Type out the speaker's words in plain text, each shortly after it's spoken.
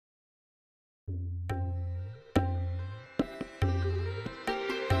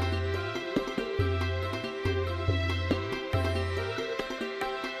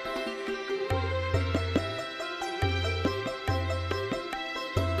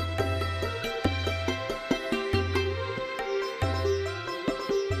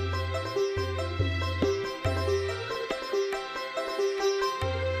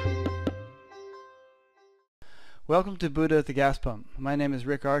Welcome to Buddha at the Gas Pump. My name is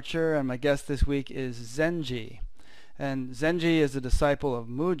Rick Archer, and my guest this week is Zenji. And Zenji is a disciple of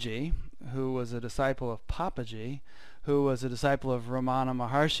Mooji, who was a disciple of Papaji, who was a disciple of Ramana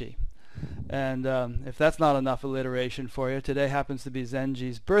Maharshi. And if that's not enough alliteration for you, today happens to be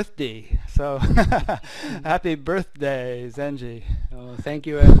Zenji's birthday. So happy birthday, Zenji. Oh, thank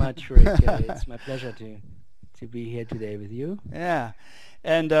you very much, Rick. It's my pleasure to be here today with you. Yeah.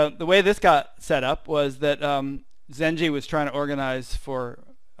 And the way this got set up was that Zenji was trying to organize for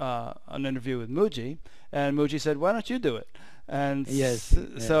an interview with Mooji, and Mooji said, "Why don't you do it?" And Yes,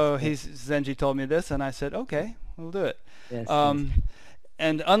 so yes. Zenji told me this, and I said, "Okay, we'll do it." Yes,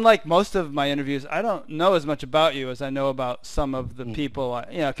 And unlike most of my interviews, I don't know as much about you as I know about some of the Mm. people.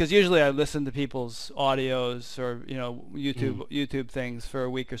 Because usually I listen to people's audios or YouTube things for a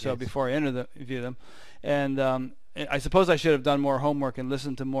week or so Yes. before I interview them, and I suppose I should have done more homework and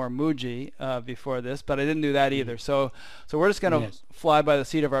listened to more Mooji before this, but I didn't do that either. So we're just going to Yes. fly by the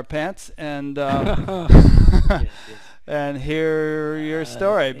seat of our pants and Yes, yes. and hear your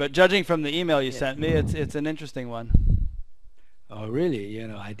story. But judging from the email you sent me, it's an interesting one. Oh, really?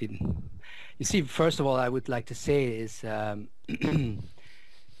 I didn't. You see, first of all, I would like to say is that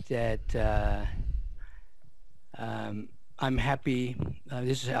I'm happy.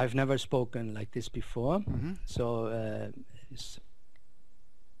 I've never spoken like this before, Mm-hmm. so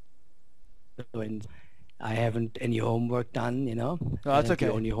and I haven't any homework done. Oh, that's okay.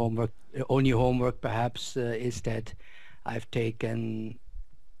 The only homework perhaps is that I've taken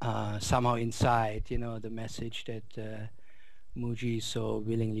somehow inside, the message that Mooji so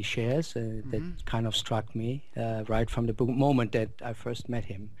willingly shares. That kind of struck me right from the moment that I first met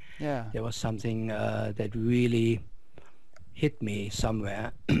him. Yeah. There was something that really hit me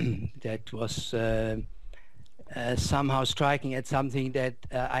somewhere that was somehow striking at something that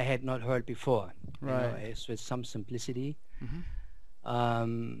I had not heard before. Right. It's with some simplicity. Mm-hmm.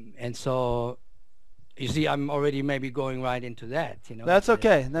 And so, you see, I'm already maybe going right into that. That's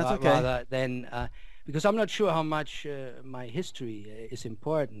okay. That's okay. Rather than because I'm not sure how much my history is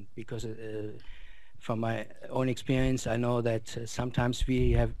important, because from my own experience, I know that sometimes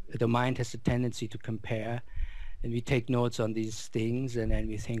the mind has a tendency to compare, and we take notes on these things, and then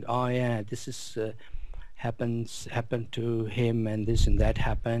we think, oh yeah, this is happened to him, and this and that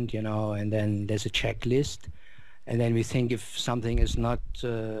happened, and then there's a checklist, and then we think if something is not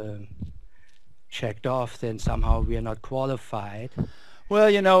checked off, then somehow we are not qualified. Well,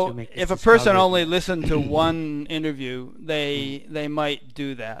 if a person discovery. only listened to one interview, they might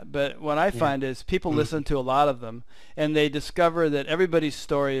do that. But what I find is people listen to a lot of them, and they discover that everybody's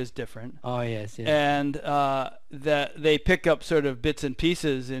story is different. Oh yes, yes. And that they pick up sort of bits and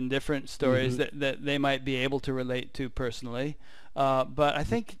pieces in different stories that they might be able to relate to personally. But I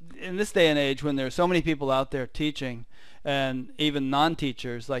think in this day and age, when there are so many people out there teaching, and even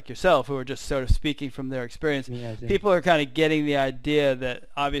non-teachers like yourself who are just sort of speaking from their experience, people are kind of getting the idea that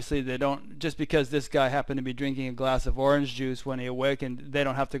obviously they don't, just because this guy happened to be drinking a glass of orange juice when he awakened, they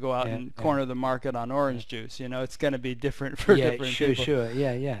don't have to go out and corner the market on orange juice. It's going to be different for different people. Sure.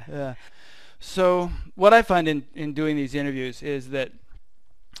 Yeah. So what I find in doing these interviews is that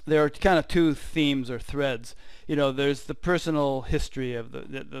there are kind of two themes or threads. There's the personal history of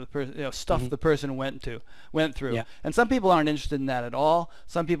the stuff the person went through, and some people aren't interested in that at all.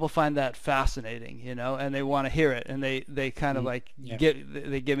 Some people find that fascinating, and they want to hear it, and they kind of like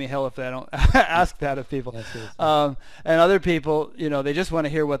they give me hell if I don't ask that of people. And other people, they just want to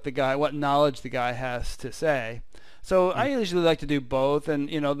hear what knowledge the guy has to say. So I usually like to do both, and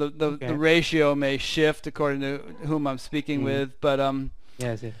the ratio may shift according to whom I'm speaking with, but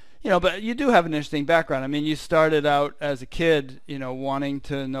Yes. but you do have an interesting background. I mean, you started out as a kid, wanting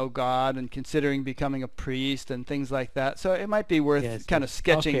to know God and considering becoming a priest and things like that. So it might be worth kind of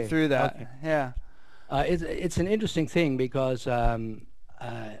sketching through that. Okay. Yeah. It's an interesting thing, because a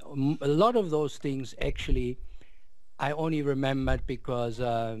lot of those things actually I only remembered because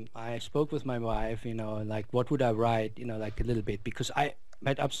I spoke with my wife, like what would I write, like a little bit, because I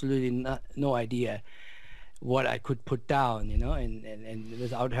had absolutely no idea what I could put down, and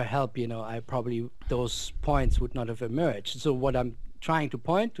without her help, I probably, those points would not have emerged. So what I'm trying to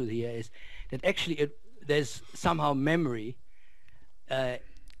point to here is that actually there's somehow memory,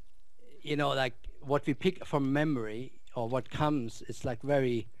 like what we pick from memory or what comes, it's like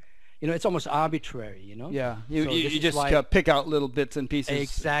very, it's almost arbitrary, Yeah, So you just pick out little bits and pieces.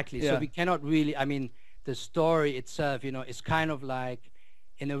 Exactly. Yeah. So we cannot really, the story itself, is kind of like,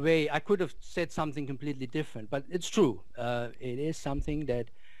 in a way, I could have said something completely different, but it's true. It is something that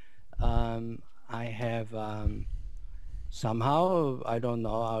I have somehow, I don't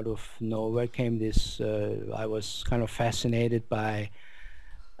know, out of nowhere came this, I was kind of fascinated by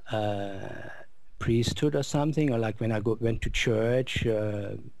priesthood or something, or like when I went to church,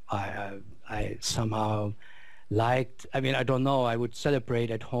 I somehow liked, I mean, I don't know, I would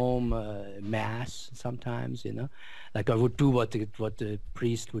celebrate at home mass sometimes, you know, like I would do what the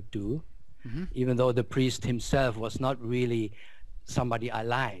priest would do, even though the priest himself was not really somebody I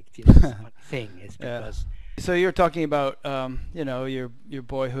liked, you know, it's one thing. It's because So you're talking about, you know, your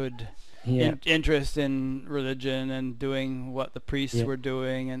boyhood yeah, interest in religion and doing what the priests yeah, were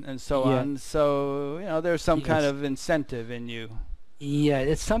doing and so yeah, on. So, you know, there's some kind yes. of incentive in you. Yeah,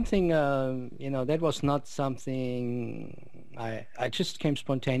 it's something, you know, that was not something I just came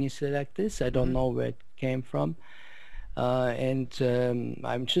spontaneously like this. I don't know where it came from. And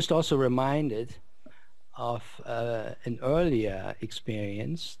I'm just also reminded of an earlier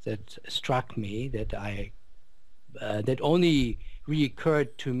experience that struck me that that only reoccurred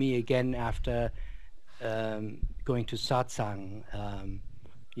to me again after going to satsang,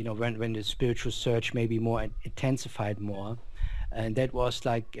 you know, when the spiritual search maybe more intensified more. And that was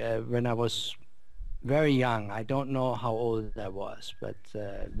like when I was very young. I don't know how old I was, but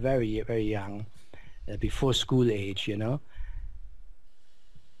very, very young, before school age, you know.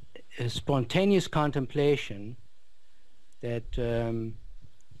 A spontaneous contemplation that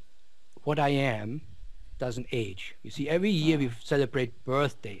what I am doesn't age. You see, every year we celebrate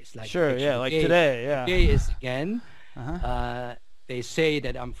birthdays. Like Sure, actually yeah, like today, yeah. today is again. Uh-huh. They say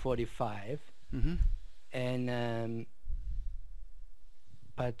that I'm 45, Mm-hmm. and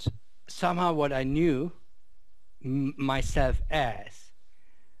but somehow what I knew myself as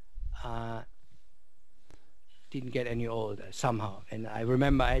didn't get any older somehow. And I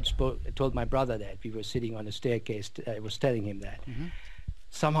remember I told my brother that we were sitting on the staircase. I was telling him that.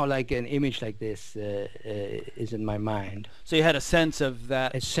 Somehow like an image like this is in my mind. So you had a sense of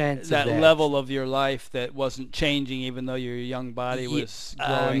that, A sense that of that. level of your life that wasn't changing, even though your young body was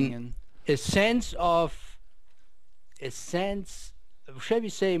growing. And a sense of, shall we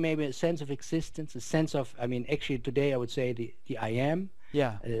say, maybe a sense of existence, a sense of, I mean, actually today I would say the I am.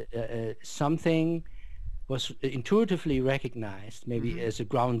 yeah, Something was intuitively recognized, maybe as a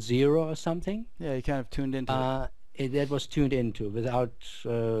ground zero or something. yeah, you kind of tuned into it. That was tuned into without,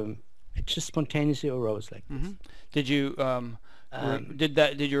 it just spontaneously arose like this. Did you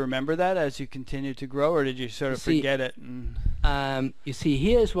did you remember that as you continued to grow, or did you sort of forget it? And You see,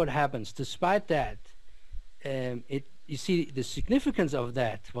 here's what happens. Despite that, you see, the significance of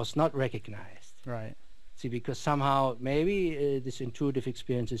that was not recognized. right. See, because somehow maybe this intuitive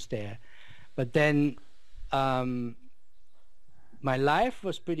experience is there, but then my life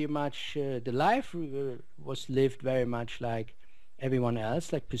was pretty much the life was lived very much like everyone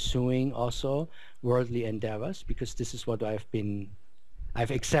else, like pursuing also worldly endeavors, because this is what I've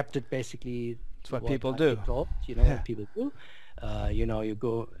accepted basically. It's what people do. Taught, you know, what people do. You know, you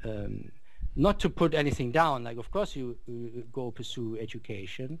go, not to put anything down, like of course you go pursue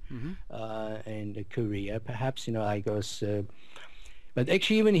education and a career, perhaps, you know, I goes, but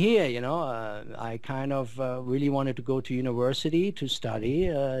actually even here, you know, I kind of really wanted to go to university to study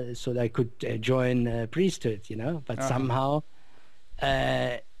so that I could join priesthood, you know, but somehow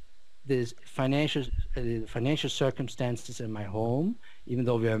the financial circumstances in my home, even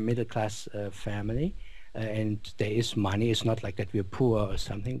though we are a middle-class family, and there is money, it's not like that we're poor or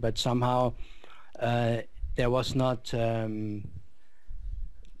something, but somehow there was not, there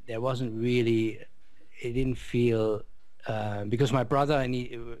wasn't really, it didn't feel, because my brother and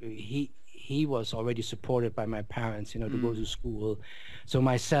he was already supported by my parents, you know, to go to school. So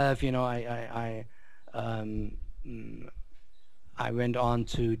myself, you know, I went on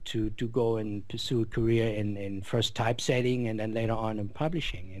to go and pursue a career in first typesetting and then later on in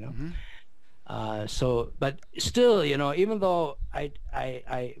publishing, you know. So, but still, you know, even though I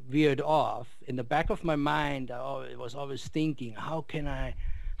veered off, in the back of my mind, I was always thinking, how could I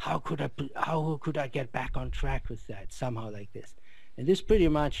get back on track with that somehow like this? And this pretty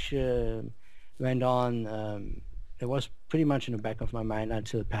much went on. It was pretty much in the back of my mind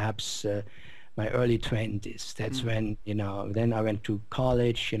until perhaps my early 20s. That's when, you know, then I went to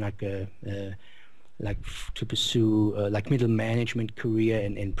college, you know, to pursue like middle management career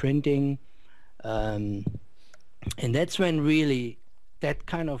in printing. And that's when really that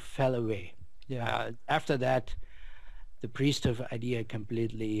kind of fell away. After that, the priesthood idea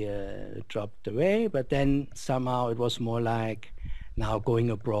completely dropped away, but then somehow it was more like now going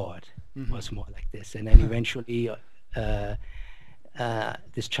abroad was more like this. And then eventually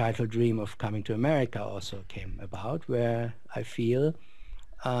this childhood dream of coming to America also came about, where I feel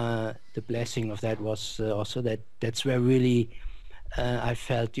the blessing of that was also that that's where really I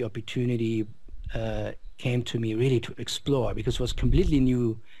felt the opportunity came to me really to explore, because it was completely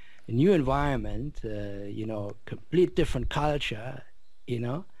new, a new environment, you know, complete different culture, you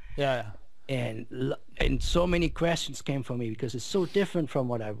know. Yeah. And so many questions came for me because it's so different from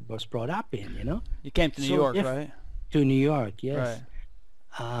what I was brought up in, you know. You came to New York, right? To New York, yes.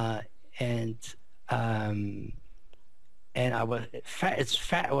 Right. And I was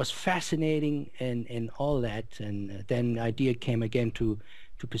it was fascinating in all that, and then the idea came again to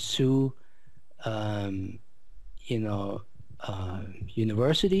pursue, you know,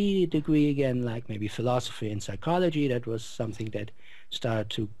 university degree again, like maybe philosophy and psychology. That was something that started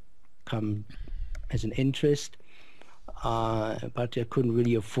to come as an interest, but I couldn't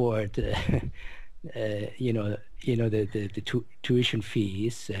really afford, you know, the tuition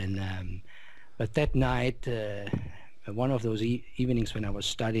fees. And but that night, one of those evenings when I was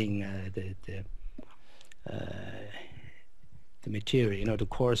studying the material, you know, the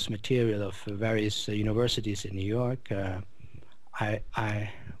course material of various universities in New York,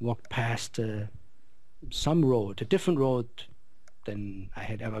 I walked past some road, a different road than I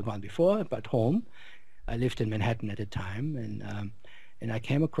had ever gone before, but home. I lived in Manhattan at the time, and I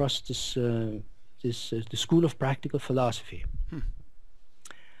came across this the School of Practical Philosophy.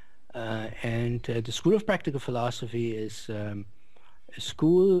 And the School of Practical Philosophy is a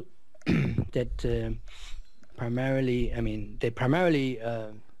school that primarily, I mean, they primarily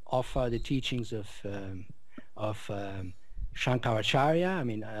offer the teachings of Shankaracharya, I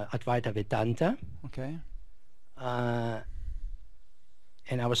mean, Advaita Vedanta. Okay.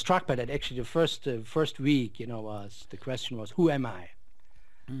 And I was struck by that. Actually, the first week, you know, the question was, who am I?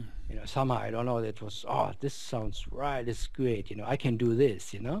 You know, somehow, I don't know, it was, oh, this sounds right, it's great, you know, I can do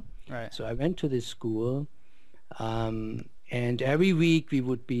this, you know. Right. So I went to this school, and every week we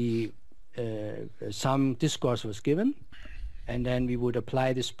would be, some discourse was given, and then we would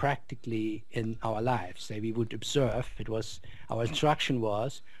apply this practically in our lives. So we would observe. Our instruction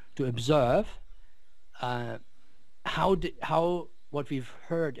was to observe how what we've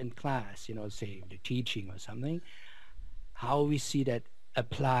heard in class, you know, say the teaching or something, how we see that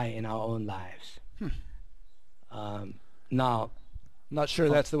apply in our own lives. Now, not sure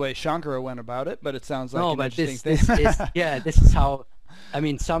that's the way Shankara went about it, but it sounds like an interesting thing. Yeah, this is how, I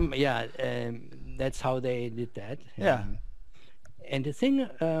mean, that's how they did that. Yeah. And the thing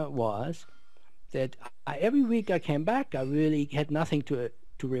was that every week I came back, I really had nothing to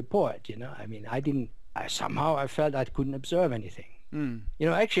report, you know. I mean, somehow I felt I couldn't observe anything. You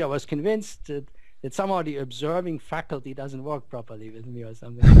know, actually I was convinced that somehow the observing faculty doesn't work properly with me or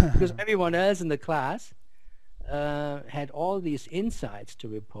something, because everyone else in the class had all these insights to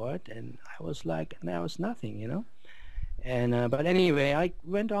report, and I was like, there was nothing, you know. And but anyway, I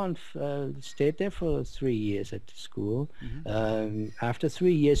went on, stayed there for 3 years at the school. After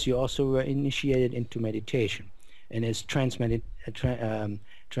 3 years, you also were initiated into meditation, and it's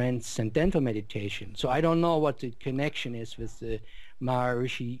transcendental meditation. So I don't know what the connection is with the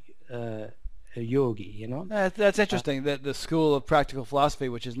Maharishi yogi, you know. That's interesting that the School of Practical Philosophy,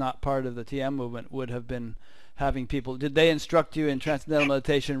 which is not part of the TM movement, would have been having people. Did they instruct you in transcendental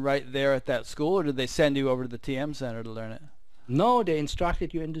meditation right there at that school, or did they send you over to the TM Center to learn it? No, they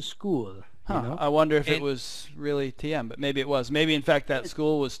instructed you in the school. Huh. You know? I wonder if it was really TM, but maybe it was. Maybe in fact that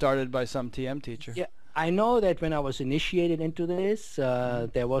school was started by some TM teacher. Yeah, I know that when I was initiated into this,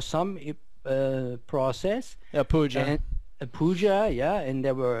 there was some process. Yeah, puja. Puja, yeah, and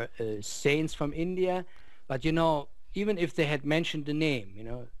there were saints from India, but you know, even if they had mentioned the name, you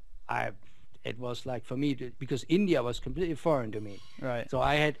know, it was like for me because India was completely foreign to me. Right. So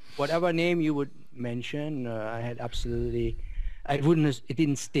I had whatever name you would mention, I had absolutely, it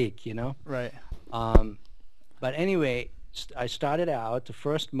didn't stick, you know. Right. But anyway, I started out the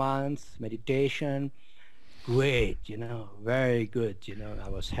first month meditation, great, you know, very good, you know, I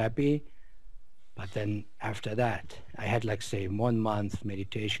was happy. But then after that, I had like say 1 month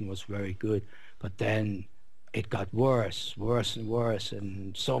meditation was very good, but then it got worse and worse,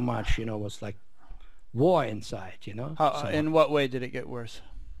 and so much, you know, was like war inside, you know. How, in what way did it get worse?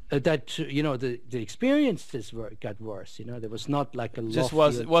 That you know, the experiences got worse, you know. There was not like a just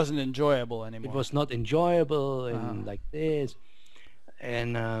wasn't enjoyable anymore. It was not enjoyable and like this,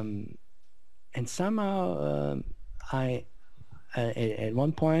 and somehow at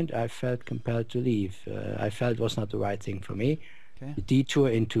one point I felt compelled to leave. I felt it was not the right thing for me. Okay. The detour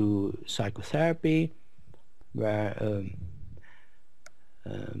into psychotherapy, where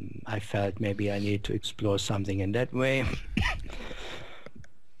I felt maybe I needed to explore something in that way,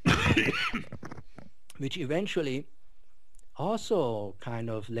 which eventually also kind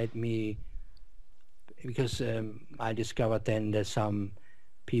of led me, because I discovered then there's some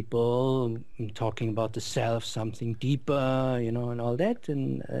people talking about the self, something deeper, you know, and all that.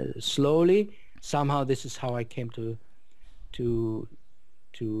 And slowly, somehow, this is how I came to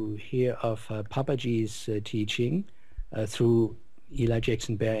hear of Papaji's teaching through Eli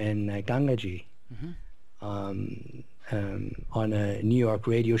Jackson Bear and Gangaji. On a New York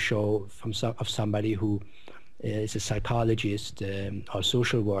radio show from somebody who is a psychologist or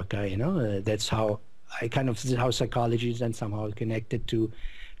social worker, you know. That's how I kind of, this is how psychology is then somehow connected to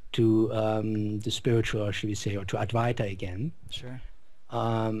the spiritual, or should we say, or to Advaita again. Sure.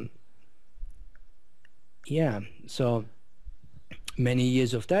 Yeah, so many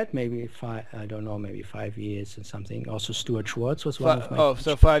years of that, maybe five, I don't know, maybe 5 years or something. Also Stuart Schwartz was one of my teachers.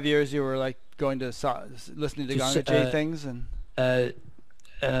 So 5 years you were like going to listening to Gangaji things, and I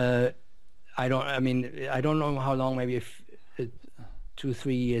don't know how long, maybe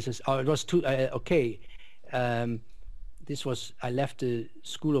 2-3 years. It was two. Okay. This was, I left the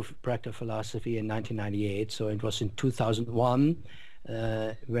School of Practical Philosophy in 1998, so it was in 2001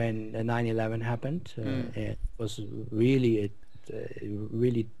 when 9/11 happened. It was really,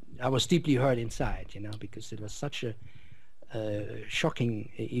 really, I was deeply hurt inside, you know, because it was such a shocking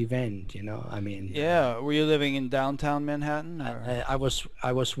event, you know. I mean, yeah. Were you living in downtown Manhattan? Or? I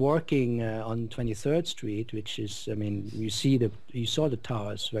was working on 23rd Street, which is, I mean, you saw the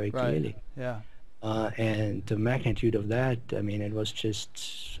towers very clearly. Yeah. And the magnitude of that, I mean, it was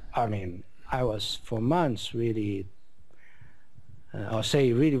just, I mean, I was for months really, I'll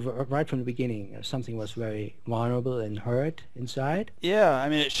say really right from the beginning, something was very vulnerable and hurt inside. Yeah, I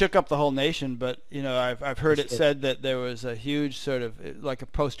mean, it shook up the whole nation, but, you know, I've heard it said that there was a huge sort of, like a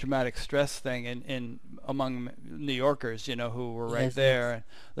post-traumatic stress thing in among New Yorkers, you know, who were right there. And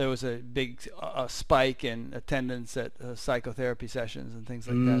there was a big spike in attendance at psychotherapy sessions and things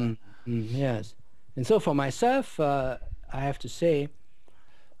like that. Yes. And so for myself, I have to say,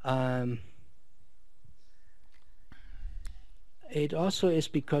 it also is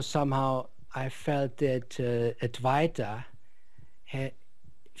because somehow I felt that Advaita had,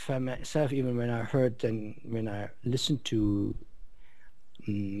 for myself, even when I heard and when I listened to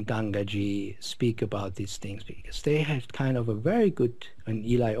Gangaji speak about these things, because they had kind of a very good, and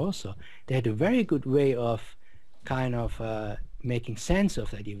Eli also, they had a very good way of kind of making sense of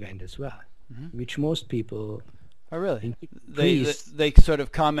that event as well, which most people... Oh, really? They sort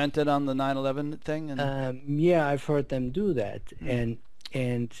of commented on the 9/11 thing? And yeah, I've heard them do that.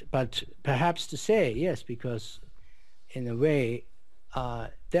 But perhaps to say, yes, because in a way,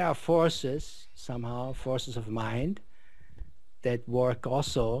 there are forces, somehow, forces of mind that work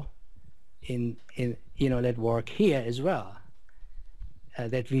also in you know, that work here as well,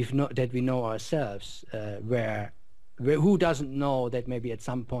 that we know ourselves, where who doesn't know that maybe at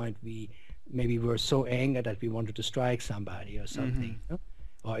some point maybe we're so angered that we wanted to strike somebody or something, you know?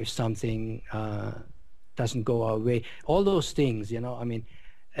 Or if something doesn't go our way, all those things, you know. I mean,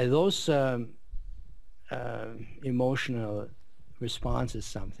 those emotional responses,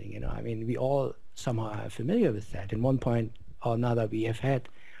 something, you know. I mean, we all somehow are familiar with that. At one point or another, we have had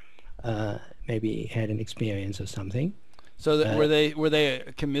maybe had an experience or something. So were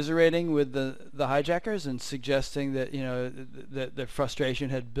they commiserating with the hijackers and suggesting that, you know, that their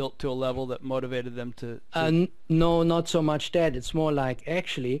frustration had built to a level that motivated them to... No, not so much that. It's more like,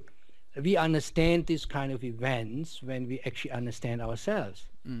 actually, we understand these kind of events when we actually understand ourselves.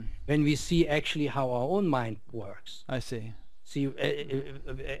 When we see actually how our own mind works. I see. See,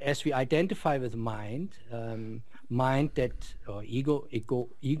 as we identify with mind, mind that, or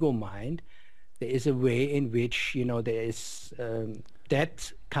ego mind, there is a way in which, you know, there is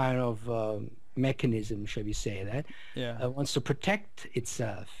that kind of mechanism, shall we say that, wants to protect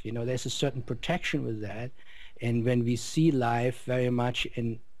itself. You know, there's a certain protection with that. And when we see life very much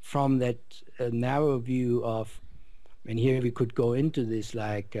from that narrow view of, and here we could go into this,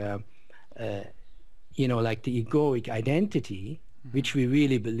 like, you know, like the egoic identity, which we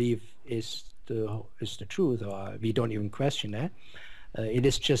really believe is the truth, or we don't even question that. It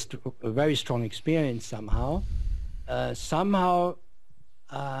is just a very strong experience somehow. This somehow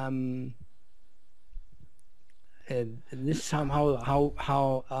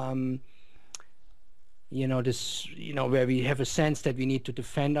how you know, this, you know, where we have a sense that we need to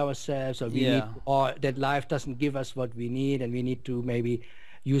defend ourselves, or or that life doesn't give us what we need, and we need to maybe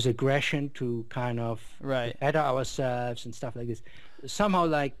use aggression to kind of better ourselves and stuff like this. Somehow,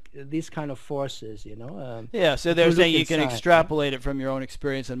 like these kind of forces, you know. Yeah, so they're saying you can extrapolate it from your own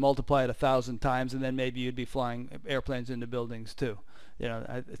experience and multiply it 1,000 times, and then maybe you'd be flying airplanes into buildings too. You know,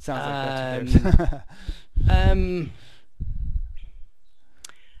 it sounds like that's what they're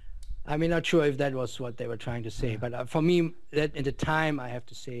I mean, not sure if that was what they were trying to say, but for me, that in the time, I have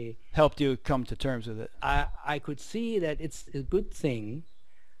to say, helped you come to terms with it. I could see that it's a good thing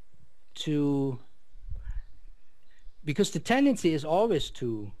to, because the tendency is always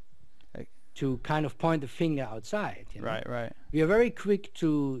to kind of point the finger outside. You know? Right, right. We are very quick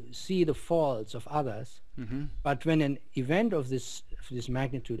to see the faults of others, but when an event of this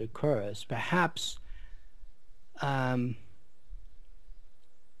magnitude occurs, perhaps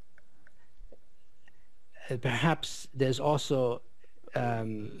perhaps there's also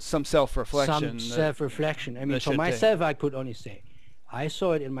some self-reflection. I mean, for myself, I could only say, I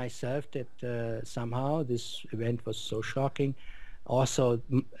saw it in myself that somehow this event was so shocking. Also,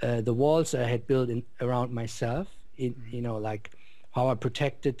 the walls I had built around myself, you know, like how I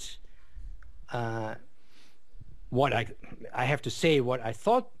protected what I have to say, what I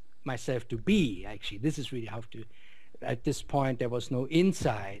thought myself to be. Actually, this is really how to. At this point, there was no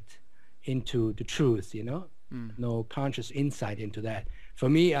insight into the truth, you know, no conscious insight into that. For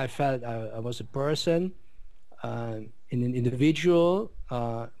me, I felt I was a person, an individual,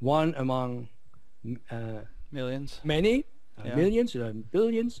 one among millions, many, millions,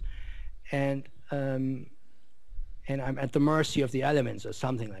 billions, and I'm at the mercy of the elements or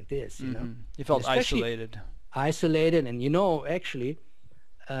something like this. You know, you felt isolated, and you know, actually,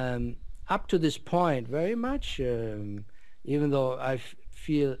 up to this point, very much, even though I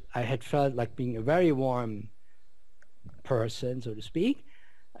had felt like being a very warm person, so to speak,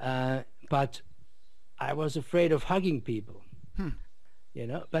 but I was afraid of hugging people, you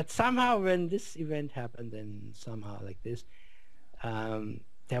know. But somehow when this event happened, and somehow like this,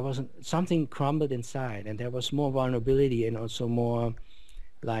 there wasn't something crumbled inside, and there was more vulnerability, and also more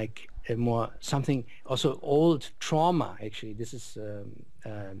like something, also old trauma. Actually, this is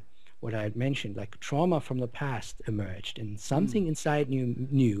what I had mentioned, like trauma from the past emerged, and something inside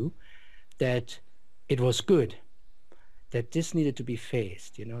knew that it was good, that this needed to be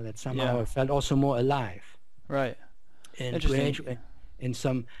faced, you know, that somehow I felt also more alive. Right. And and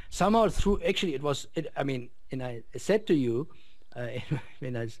somehow through, actually I mean, and I said to you,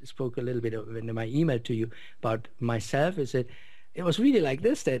 when I spoke a little bit in my email to you about myself, is that it was really like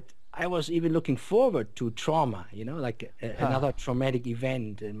this, that I was even looking forward to trauma, you know, like another traumatic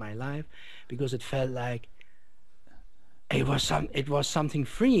event in my life, because it felt like it was something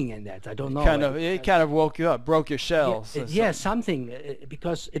freeing in that. I don't know. It kind of woke you up, broke your shell. Something,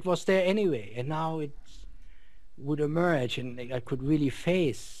 because it was there anyway, and now it would emerge, and I could really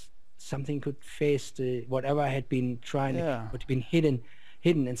face something. Could face whatever I had been trying, what had been hidden,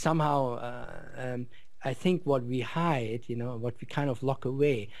 and somehow I think what we hide, you know, what we kind of lock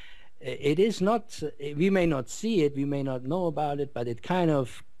away. It is not, we may not see it, we may not know about it, but it kind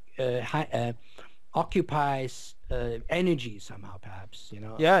of occupies energy somehow, perhaps, you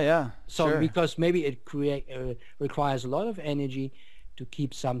know. So because maybe it requires a lot of energy to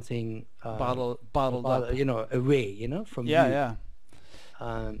keep something bottled up, you know, away, you know, from you.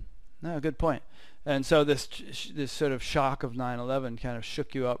 No, good point. And so this sort of shock of 9/11 kind of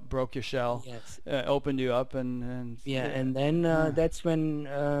shook you up, broke your shell, opened you up, and then that's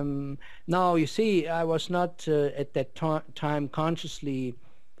when. Now you see, I was not at that time consciously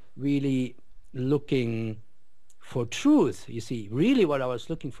really looking for truth. You see, really, what I was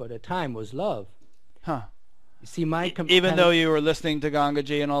looking for at the time was love. You see, even though you were listening to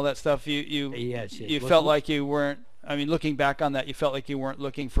Gangaji and all that stuff, you felt like you weren't. I mean, looking back on that, you felt like you weren't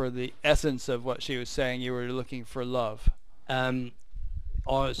looking for the essence of what she was saying. You were looking for love.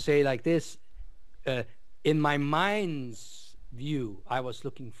 Or say like this, in my mind's view, I was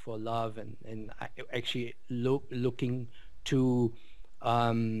looking for love, and I actually looking to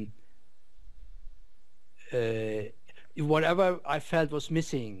whatever I felt was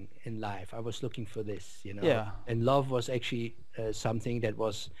missing in life. I was looking for this, you know. And love was actually something that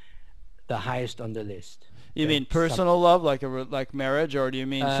was the highest on the list. You mean personal love, like marriage, or do you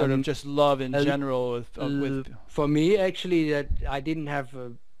mean sort of just love in general? With for me, actually, that I didn't have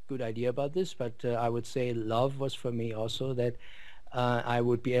a good idea about this, but I would say love was for me also that I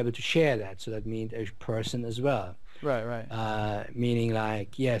would be able to share that. So that means a person as well. Right. Meaning,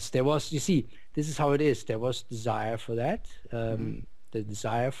 like, yes, there was. You see, this is how it is. There was desire for that. The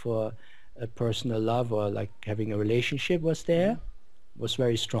desire for a personal love, or like having a relationship, was there, was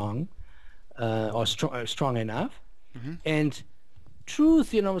very strong. Or strong enough, and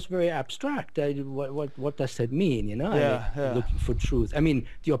truth, you know, was very abstract. What does that mean? You know, looking for truth. I mean,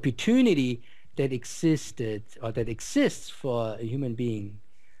 the opportunity that existed or that exists for a human being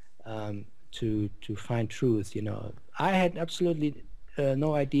to find truth. You know, I had absolutely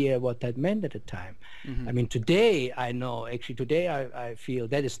no idea what that meant at the time. I mean, today I know. Actually, today I feel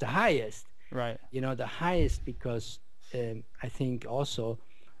that is the highest. Right. You know, the highest, because I think also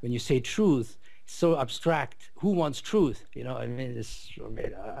when you say truth, it's so abstract. Who wants truth? You know, I mean,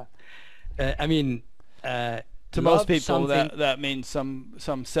 I mean, To most people, something. that means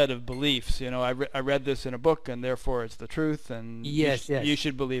some set of beliefs. You know, I read this in a book, and therefore it's the truth, and Yes, you yes,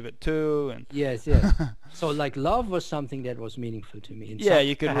 should believe it too. And yes, yes. So like love was something that was meaningful to me. In yeah, some,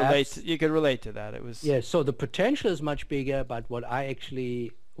 you could relate. perhaps, You could relate to that. It was yeah. So the potential is much bigger, but what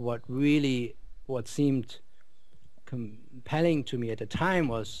seemed compelling to me at the time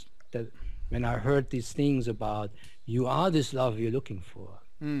was that when I heard these things about you are this love you're looking for,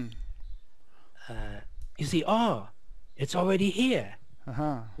 mm, you see, oh, it's already here.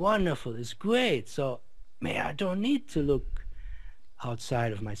 uh-huh. Wonderful, it's great. So, man, I don't need to look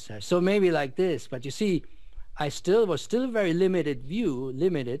outside of myself. So maybe like this, but you see, I was still very limited.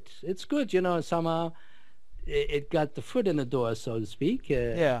 It's good, you know, somehow it got the foot in the door, so to speak.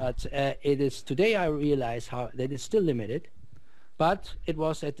 Yeah. But it is today I realize how that it's still limited, but it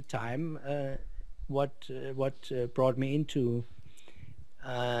was at the time what brought me into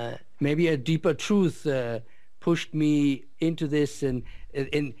maybe a deeper truth, pushed me into this, and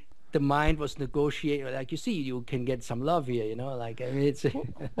the mind was negotiating. Like you see, you can get some love here, you know. Like I mean, it's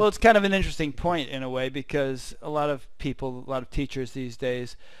Well, it's kind of an interesting point in a way, because a lot of people, a lot of teachers these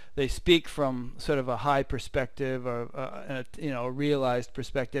days, they speak from sort of a high perspective, or a realized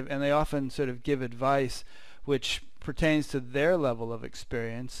perspective, and they often sort of give advice which pertains to their level of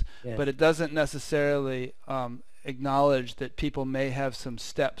experience, yes, but it doesn't necessarily acknowledge that people may have some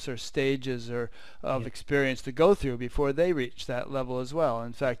steps or stages of yeah, experience to go through before they reach that level as well.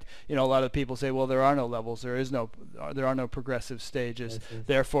 In fact, a lot of people say, well, there are no levels, there are no progressive stages, yes, yes,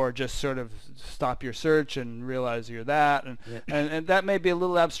 therefore just sort of stop your search and realize you're that, and yeah, and that may be a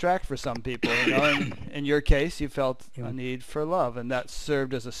little abstract for some people. In your case, you felt yeah, a need for love, and that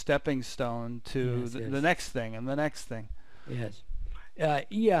served as a stepping stone to yes, the yes, next thing and the next thing. yes.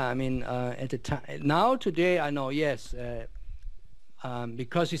 Yeah, I mean, at the time, now today I know, yes,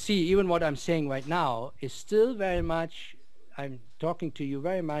 because you see, even what I'm saying right now is still very much, I'm talking to you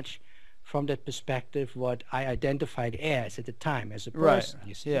very much from that perspective, what I identified as at the time, as a Right. person,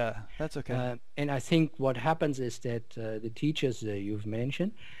 you see. Yeah, that's okay. And I think what happens is that the teachers you've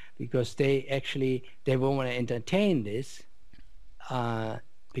mentioned, because they won't want to entertain this,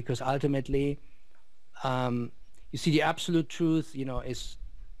 because ultimately, you see, the absolute truth, you know, is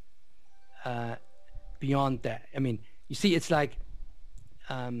beyond that. I mean, you see, it's like,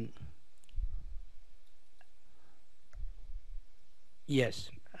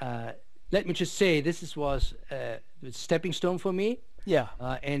 yes. Let me just say, was a stepping stone for me. Yeah.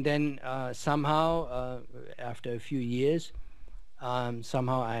 And then somehow, after a few years,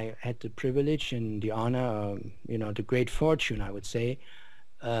 somehow I had the privilege and the honor, the great fortune, I would say,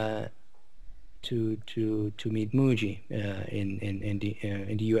 to meet Mooji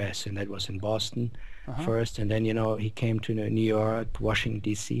in the U.S., and that was in Boston first, and then he came to New York, Washington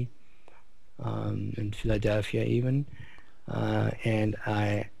D.C., and Philadelphia even, and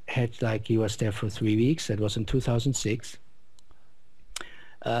I had he was there for 3 weeks. That was in 2006,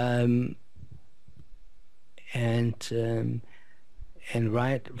 and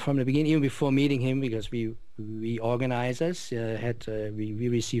right from the beginning, even before meeting him, because we organizers we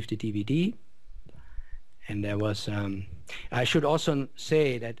received a DVD. And there was, I should also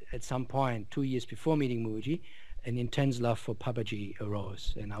say that at some point, 2 years before meeting Mooji, an intense love for Papaji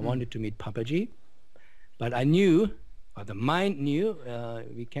arose. And I wanted to meet Papaji, but I knew, or the mind knew,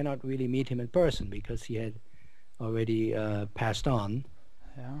 we cannot really meet him in person because he had already passed on.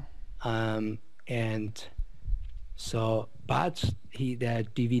 Yeah. And so, but there are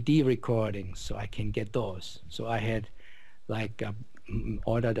DVD recordings, so I can get those. So I had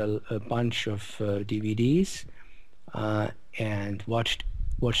ordered a bunch of DVDs and watched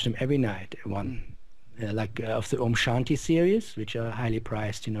them every night. One of the Om Shanti series, which are highly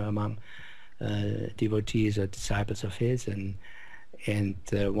prized, among devotees or disciples of his, and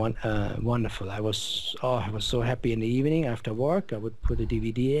wonderful. I was so happy in the evening after work. I would put a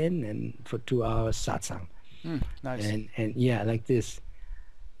DVD in, and for 2 hours satsang. Nice. And yeah, like this.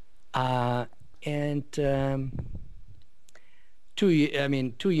 2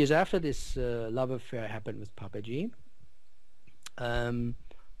 years after this love affair happened with Papaji,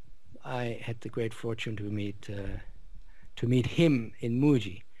 I had the great fortune to meet him in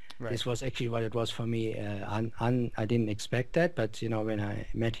Mooji. Right. This was actually what it was for me. I didn't expect that, but when I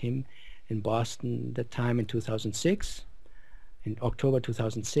met him in Boston that time in 2006, in October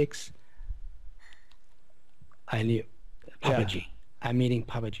 2006, I knew Papaji. I'm meeting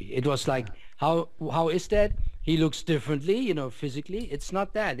Papaji. It was like, how is that? He looks differently, physically. It's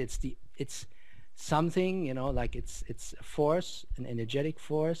not that. It's something, like it's a force, an energetic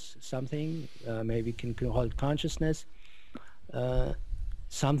force, something, maybe can call it consciousness. Uh,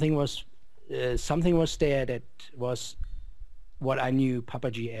 something was there that was what I knew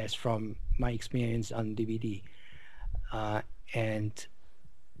Papaji as from my experience on DVD. And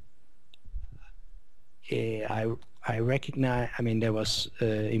I recognize. I mean, there was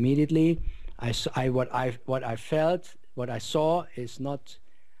immediately. What I felt, what I saw is not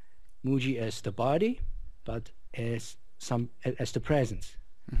Mooji as the body, but as the presence.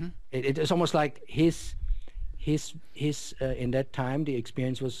 Mm-hmm. It is almost like his in that time the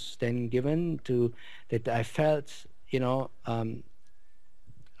experience was then given to that I felt,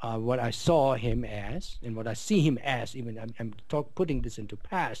 what I saw him as and what I see him as. Even I'm putting this into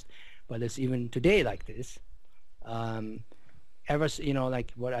past, but it's even today like this.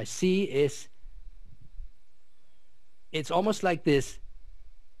 Like what I see is, it's almost like this.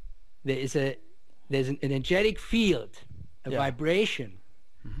 There's an energetic field, a vibration,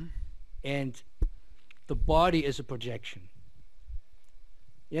 mm-hmm. and the body is a projection.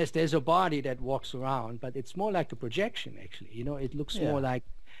 Yes, there's a body that walks around, but it's more like a projection actually. It looks more like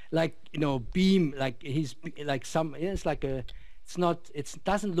beam, like he's like some. It's like a. It's not. It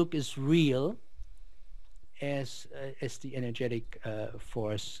doesn't look as real as the energetic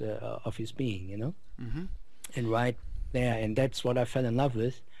force of his being. Mm-hmm. And right there, and that's what I fell in love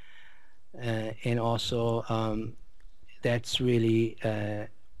with, and also that's really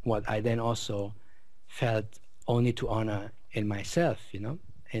what I then also felt only to honor in myself,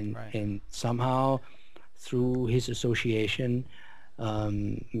 and somehow through his association,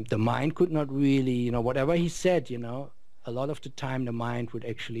 the mind could not really, whatever he said, a lot of the time the mind would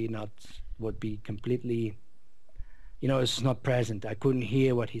be completely, it's not present. I couldn't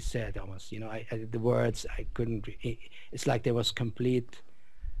hear what he said almost, the words I couldn't, it's like there was complete,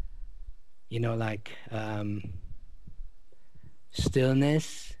 like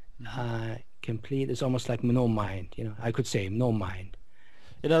stillness, complete. It's almost like no mind, I could say no mind.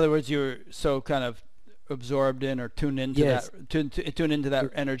 In other words, you were so kind of absorbed in or tuned into that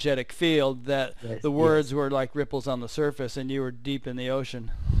energetic field that the words were like ripples on the surface and you were deep in the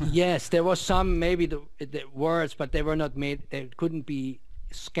ocean. Yes, there was some, maybe the words, but they were not made, they couldn't be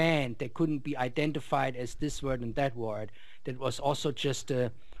scanned, they couldn't be identified as this word and that word. That was also just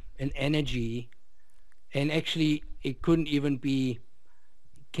an energy, and actually it couldn't even be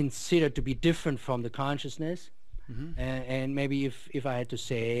considered to be different from the consciousness. Mm-hmm. And maybe if I had to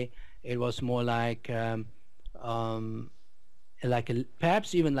say, it was more like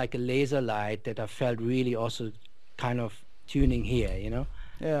perhaps even like a laser light that I felt really also kind of tuning here,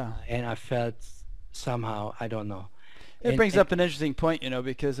 Yeah. And I felt somehow, I don't know. It brings up an interesting point,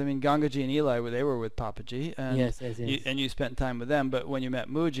 because I mean Gangaji and Eli they were with Papaji, and yes. You spent time with them, but when you met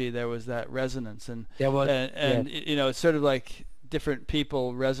Mooji, there was that resonance, and there was, it's sort of like different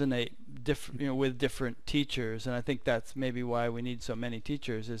people resonate with different teachers, and I think that's maybe why we need so many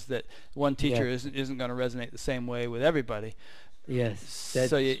teachers, is that one teacher isn't going to resonate the same way with everybody. Yes.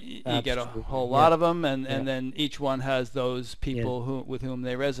 So you get a whole lot of them, and then each one has those people with whom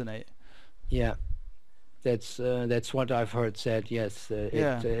they resonate. Yeah. That's what I've heard said. Yes.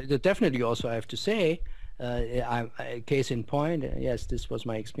 Definitely. Also, I have to say, case in point. Yes, this was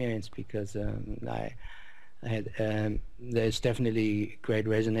my experience, because I had there's definitely great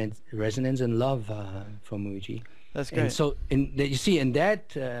resonance and love for Mooji. That's great. And so, you see, in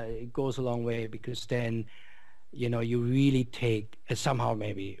that it goes a long way, because then, you really take somehow,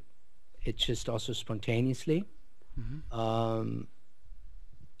 maybe it's just also spontaneously. Mm-hmm.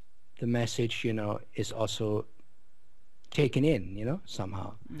 The message, is also taken in,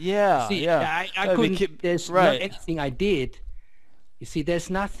 somehow. Yeah. See, yeah. I couldn't. There's not anything I did. You see, there's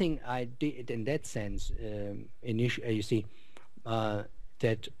nothing I did in that sense. Initially, you see,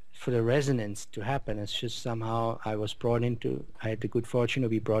 that for the resonance to happen, it's just somehow I had the good fortune to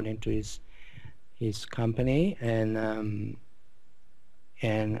be brought into his company, and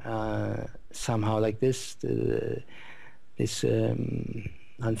somehow like this,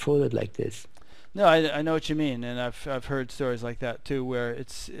 unfolded like this. No, I know what you mean, and I've heard stories like that too, where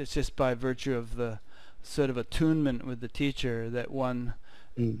it's just by virtue of the sort of attunement with the teacher that one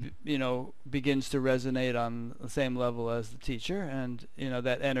begins to resonate on the same level as the teacher, and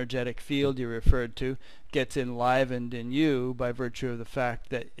that energetic field you referred to gets enlivened in you by virtue of the fact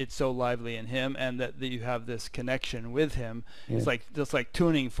that it's so lively in him, and that you have this connection with him. It's like just like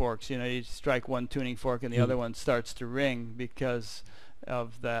tuning forks, you strike one tuning fork and the other one starts to ring because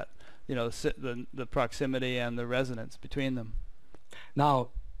of that, the proximity and the resonance between them. Now,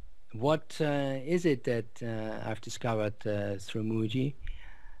 what is it that I've discovered through Mooji?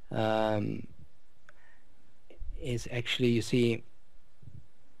 Is actually, you see,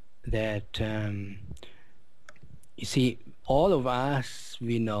 that all of us,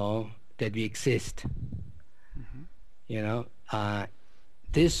 we know that we exist. Mm-hmm. You know,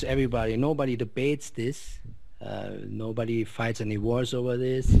 this, everybody, nobody debates this. Nobody fights any wars over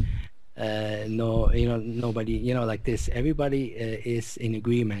this. No, nobody, like this. Everybody is in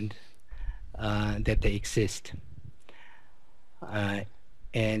agreement that they exist.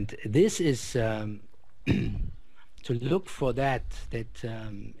 And this is to look for that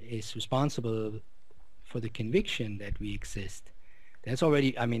is responsible for the conviction that we exist. That's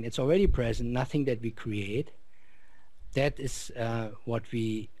already, it's already present, nothing that we create. That is what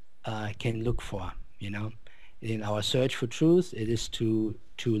we can look for, In our search for truth, it is to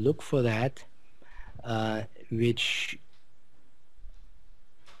look for that which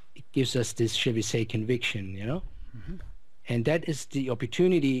gives us this, shall we say, conviction, Mm-hmm. And that is the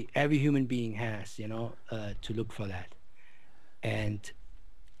opportunity every human being has, to look for that. And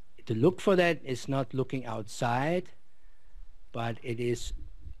to look for that is not looking outside, but it is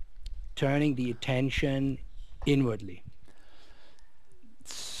turning the attention inwardly.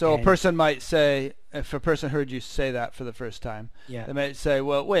 So a person might say, if a person heard you say that for the first time, they might say,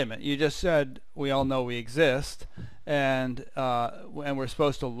 well, wait a minute, you just said we all know we exist, and we're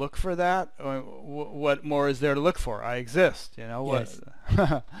supposed to look for that? What more is there to look for? I exist, Yes.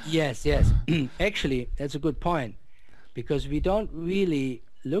 What? Yes. Actually, that's a good point, because we don't really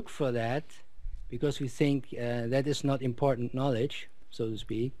look for that, because we think that is not important knowledge, so to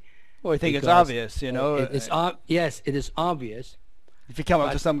speak. Well, I think it's obvious, Yes, it is obvious. If you come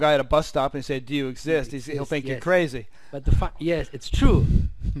up to some guy at a bus stop and say, do you exist? He'll think you're crazy. But yes, it's true.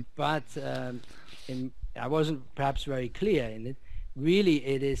 But I wasn't perhaps very clear in it. Really,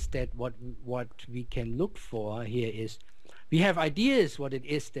 it is that what we can look for here is, we have ideas what it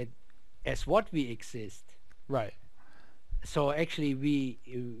is that as what we exist. Right. So actually we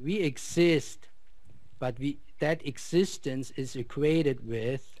exist, but that existence is equated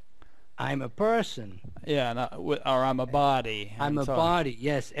with I'm a person. Yeah, or I'm a body. I'm a body.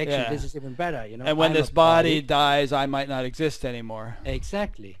 Yes, actually, this is even better. And when this body dies, I might not exist anymore.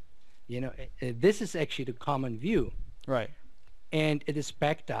 Exactly. This is actually the common view. Right. And it is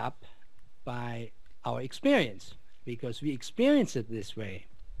backed up by our experience, because we experience it this way.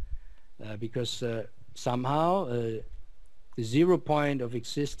 Because somehow the 0 point of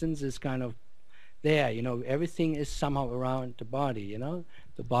existence is kind of there. Everything is somehow around the body.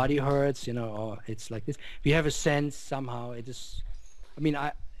 The body hurts, or it's like this. We have a sense somehow. It is,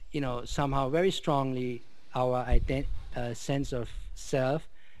 somehow very strongly our sense of self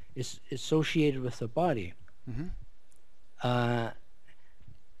is associated with the body. Mm-hmm.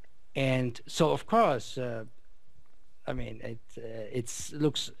 And so, of course, it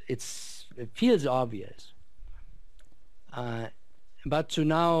feels obvious. But to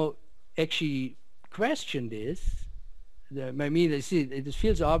now actually question this, it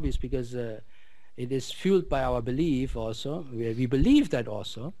feels obvious because it is fueled by our belief also. We believe that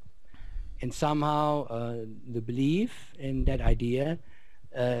also. And somehow the belief in that idea,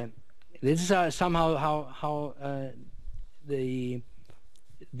 this is somehow how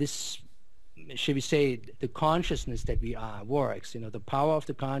this, shall we say, the consciousness that we are works. The power of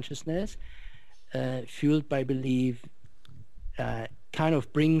the consciousness, fueled by belief, kind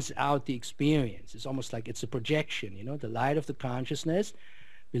of brings out the experience. It's almost like it's a projection. The light of the consciousness,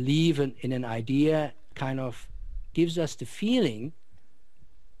 believe in an idea, kind of gives us the feeling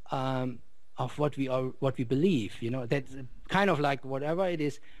of what we believe. That's kind of like whatever it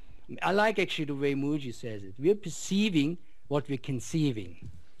is. I like actually the way Mooji says it. We're perceiving what we're conceiving.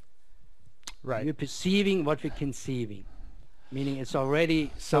 Right. We're perceiving what we're conceiving, meaning it's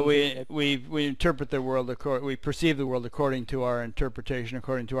already. So we interpret the world we perceive the world according to our interpretation,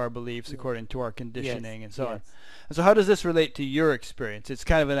 according to our beliefs, according to our conditioning, and so on. And so, how does this relate to your experience? It's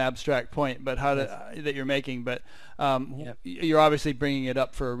kind of an abstract point, but that you're making. But you're obviously bringing it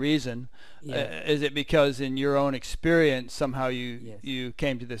up for a reason. Is it because in your own experience somehow you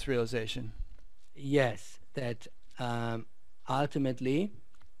came to this realization? Yes, that ultimately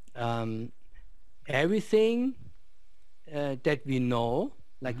everything that we know,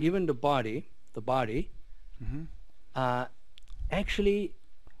 like even the body, Mm-hmm. actually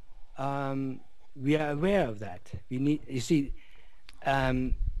we are aware of that. We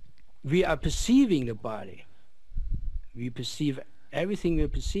are perceiving the body. We perceive everything we're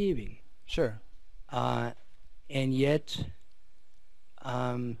perceiving. Sure. And yet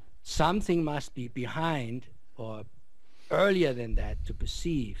something must be behind, or earlier than that to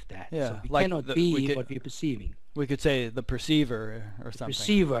perceive that. So Yeah, we like cannot the, be what we're perceiving. we could say the perceiver or something.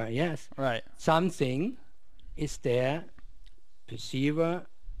 Perceiver, yes. Right. Something is there, perceiver,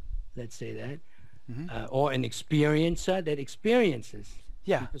 let's say that, or an experiencer that experiences.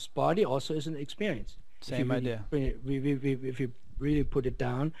 Yeah. Because body also is an experience. Same idea. If you really put it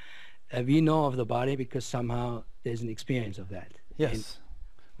down, we know of the body because somehow there's an experience of that. Yes.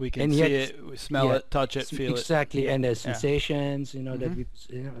 We can and see yet, it, we smell it, touch it, feel exactly, and there's Yeah. sensations, you know, that we,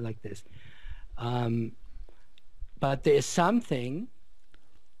 you know, like this. But there is something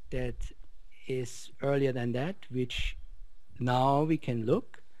that is earlier than that, which now we can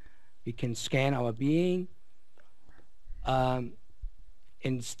look, we can scan our being.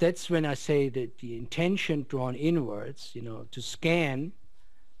 And that's when I say that the intention drawn inwards, you know, to scan,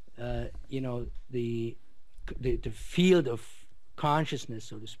 you know, the field of consciousness,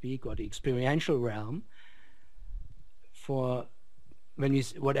 so to speak, or the experiential realm, for when we,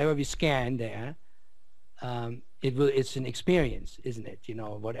 whatever we scan there, it's an experience, isn't it? You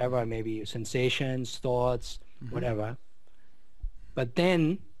know, whatever, maybe sensations, thoughts, whatever. But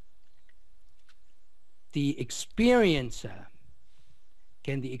then the experiencer,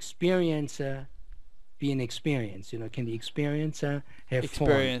 can the experiencer be an experience? You know, can the experiencer have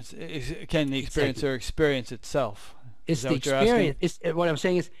experience. form? Can the experiencer experience itself? Is the experience? What I'm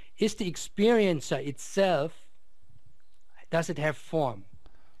saying is the experiencer itself? Does it have form?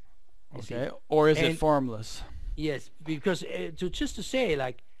 Okay, or is it formless? Yes, because just to say,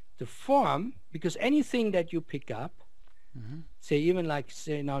 like, the form, because anything that you pick up, say, even like,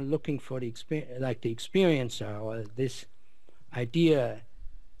 say, now looking for the like the experiencer, or this idea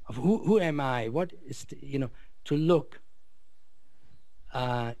of who am I, what is the, you know, to look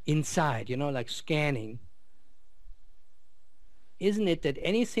inside, you know, like scanning. Isn't it that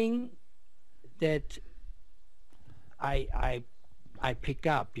anything that I pick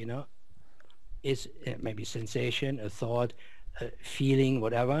up, you know, is maybe sensation, a thought, a feeling,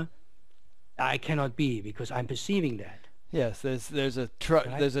 whatever, I cannot be because I'm perceiving that. Yes, there's a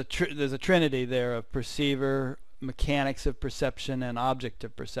trinity there of perceiver, mechanics of perception, and object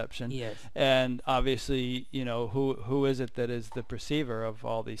of perception. Yes. And obviously, you know, who is it that is the perceiver of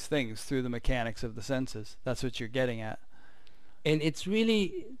all these things through the mechanics of the senses? That's what you're getting at. And it's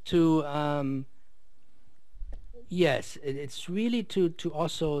really to yes, it's really to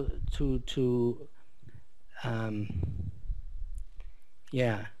also to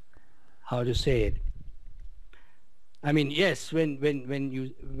yeah, how to say it? I mean, yes, when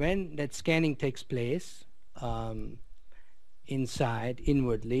that scanning takes place inside,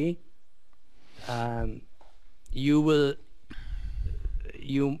 inwardly, you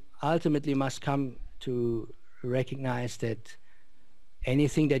ultimately must come to recognize that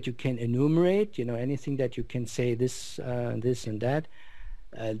anything that you can enumerate, you know, anything that you can say this and that,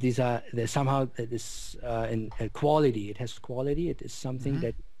 there's somehow this in a quality. It has quality. It is something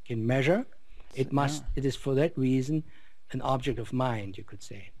that you can measure. It is for that reason an object of mind, you could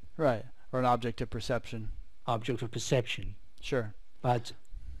say. Right, or an object of perception. Object of perception. Sure. But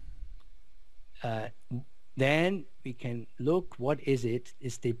then we can look. What is it?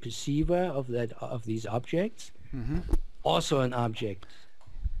 Is the perceiver of these objects also an object?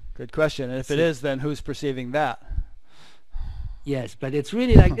 Good question. And if it is, then who's perceiving that? Yes, but it's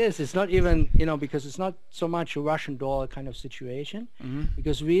really like this. It's not even, you know, because it's not so much a Russian doll kind of situation.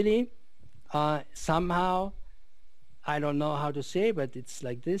 Because really, somehow, I don't know how to say, but it's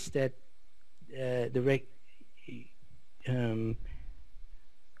like this, that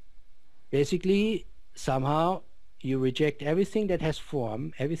basically, somehow, you reject everything that has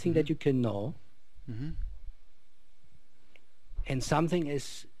form, everything that you can know, and something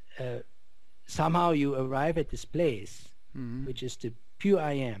is, somehow you arrive at this place, which is the pure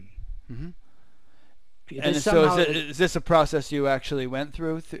I am. And so is this a process you actually went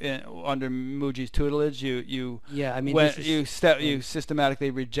through under Mooji's tutelage? Yeah, I mean, you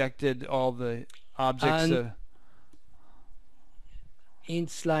systematically rejected all the objects.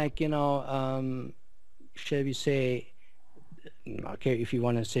 It's like, you know, shall we say, okay, if you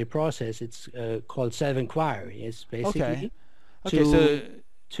want to say process, it's called self-inquiry. It's basically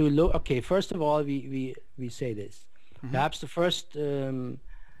to look. Okay, first of all, we say this. Perhaps the first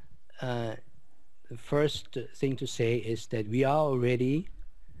thing to say is that we are already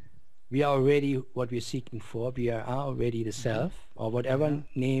what we're seeking for. We are already the self, or whatever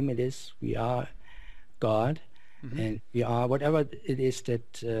name it is. We are God, and we are whatever it is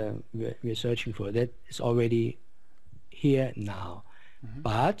that we're searching for. That is already here now,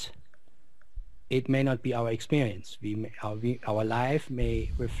 but it may not be our experience. Our life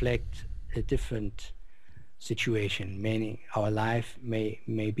may reflect a different situation, meaning our life may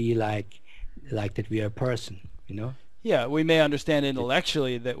be like that we are a person, you know. Yeah, we may understand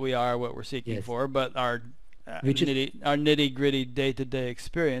intellectually that we are what we're seeking Yes, for, but our which is nitty gritty day to day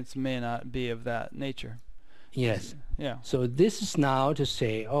experience may not be of that nature. yes. Yeah. So this is now to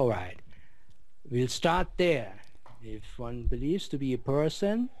say, all right, we'll start there. If one believes to be a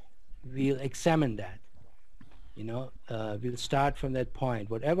person, we'll examine that. You know, we'll start from that point.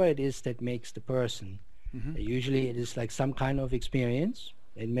 Whatever it is that makes the person. Usually it is like some kind of experience.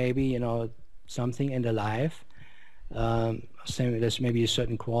 It may be, you know, something in the life. There's maybe a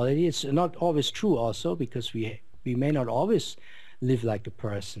certain quality. It's not always true also, because we may not always live like a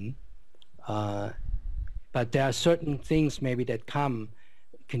person. But there are certain things maybe that come,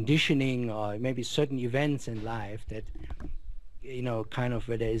 conditioning, or maybe certain events in life that, you know, kind of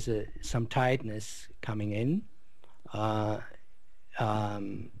where there is some tightness coming in.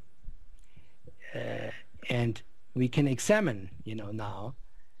 And we can examine, you know, now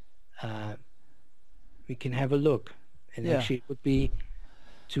we can have a look, and Yeah. actually it would be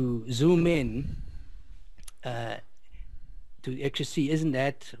to zoom in to actually see, isn't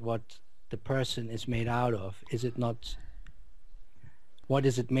that what the person is made out of? Is it not? What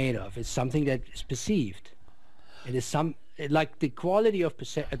is it made of? It's something that is perceived. It is like the quality of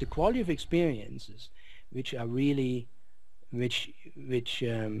the quality of experiences, which are really, which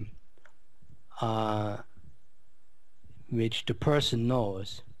the person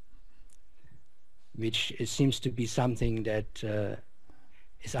knows, which seems to be something that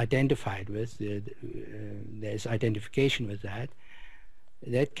is identified with. There's identification with that.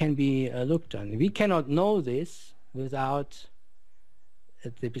 That can be looked on. We cannot know this without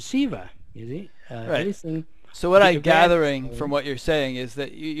the perceiver. You see, Right. everything. So what the I'm event- gathering from what you're saying is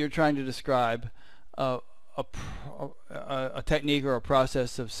that you're trying to describe a technique or a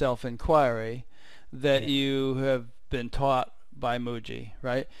process of self-inquiry that Yes. you have been taught by Mooji,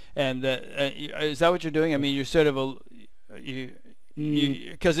 right? And that is that what you're doing? I mean, you're sort of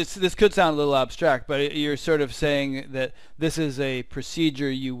because this could sound a little abstract, but you're sort of saying that this is a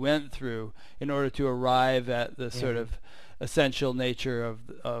procedure you went through in order to arrive at the sort of essential nature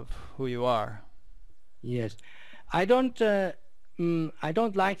of who you are. Yes, I don't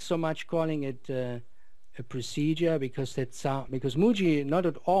like so much calling it a procedure, because because Mooji not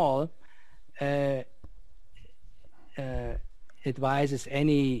at all advises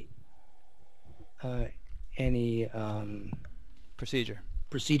any Procedure.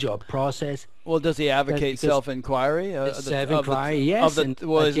 procedure or process. Well, does he advocate because self-inquiry? self-inquiry, yes, Well,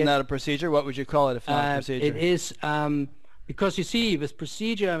 but isn't yet, that a procedure? What would you call it if not a procedure? it is because you see, with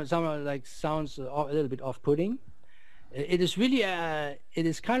procedure, somehow like sounds a little bit off-putting. It is really it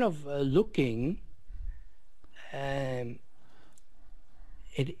is kind of looking. It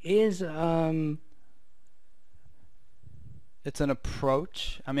is. It's an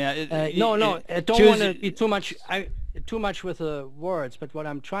approach. I mean, I don't want to be too much with the words, but what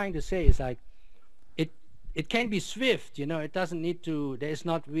I'm trying to say is like, it can be swift, you know. It doesn't need to. There's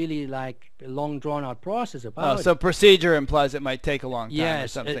not really like a long drawn out process about it. So procedure implies it might take a long time or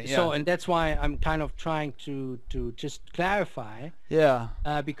Yes, something. so and that's why I'm kind of trying to just clarify, Yeah.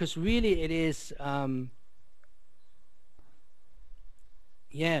 because really it is.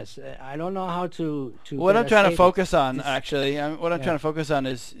 Yes, I don't know how to. What I'm better trying say to this. focus on, This- actually, what I'm Yeah. trying to focus on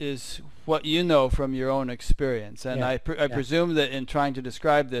is what you know from your own experience, and Yeah, I presume that in trying to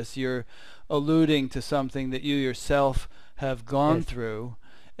describe this, you're alluding to something that you yourself have gone Yes. through,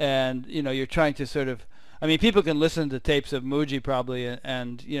 and you know you're trying to sort of. I mean, people can listen to tapes of Mooji probably,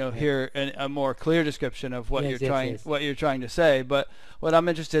 and you know hear a more clear description of what Yes, what you're trying to say. But what I'm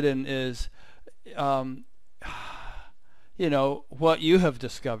interested in is. You know what you have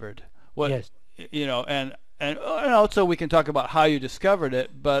discovered, what Yes. you know, and also we can talk about how you discovered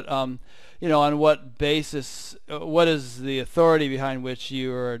it, but you know, on what basis, what is the authority behind which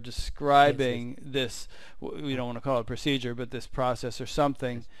you are describing this? We don't want to call it procedure, but this process or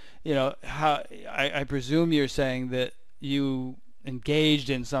something. You know, how I presume you're saying that you engaged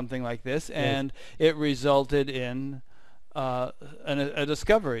in something like this, and it resulted in a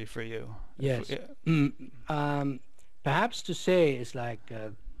discovery for you. Yes. Perhaps to say is like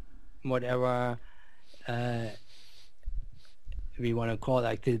whatever we want to call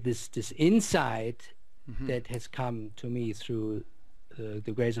like this insight that has come to me through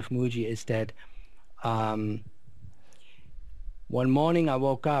the grace of Mooji is that one morning I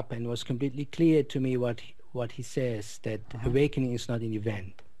woke up and it was completely clear to me what he says, that awakening is not an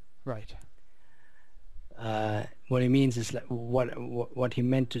event. Right. What he means is like, what he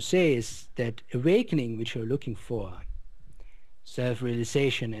meant to say is that awakening, which you're looking for,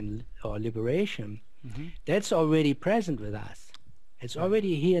 self-realization or liberation, That's already present with us. It's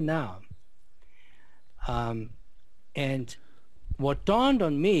already here now. And what dawned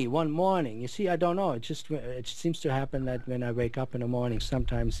on me one morning, you see, I don't know, it seems to happen that when I wake up in the morning,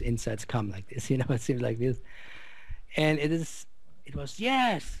 sometimes insights come like this, you know, it seems like this. And it was,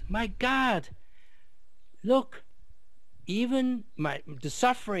 yes, my God, look, even the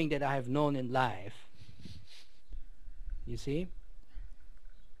suffering that I have known in life, you see,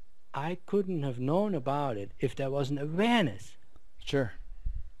 I couldn't have known about it if there was an awareness. Sure.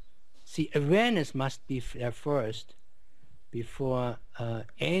 See, awareness must be there first before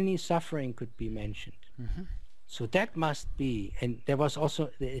any suffering could be mentioned. So that must be, and there was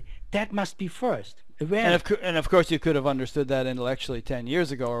also, that must be first. Awareness. And of course you could have understood that intellectually 10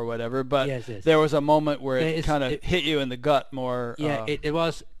 years ago or whatever, but yes, yes. there was a moment where it kind of hit you in the gut more. Yeah, it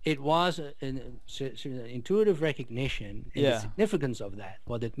was an intuitive recognition and the significance of that,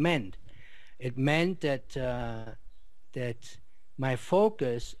 what it meant. It meant that that my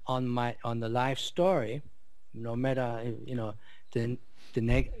focus on the life story, no matter, you know, the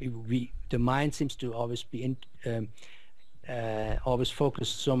mind seems to always be always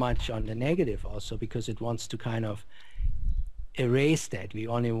focused so much on the negative also, because it wants to kind of erase that. We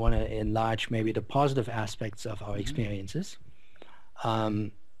only want to enlarge maybe the positive aspects of our experiences.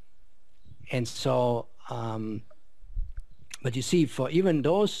 And so, but you see, for even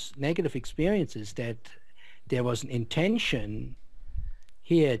those negative experiences, that there was an intention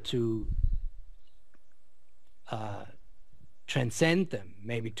here to transcend them,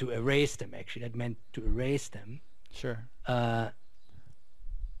 maybe to erase them. Actually, that meant to erase them. Sure.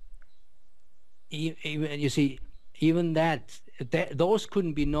 Even, you see, even those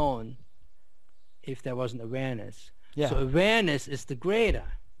couldn't be known if there wasn't awareness. Yeah. So awareness is the greater.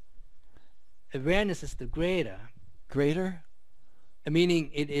 Awareness is the greater. Greater? Meaning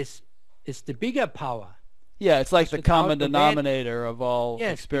it's the bigger power. Yeah, it's like the common denominator of all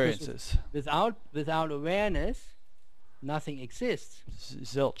experiences. Without awareness, nothing exists.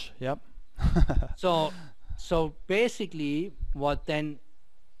 Zilch. Yep. So basically, what then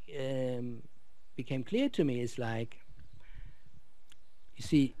became clear to me is, like, you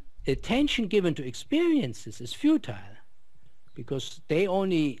see, attention given to experiences is futile, because they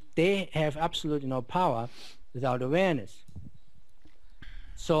have absolutely no power without awareness.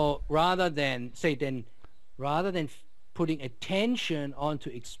 So rather than putting attention onto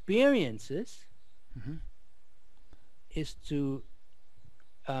experiences, is to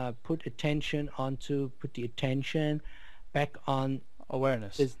put the attention back on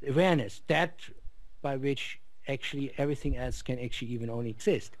awareness. Awareness, that by which actually everything else can actually even only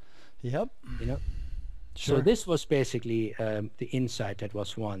exist. Yep. You know. Sure. So this was basically the insight that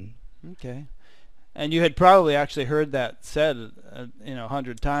was won. Okay. And you had probably actually heard that said,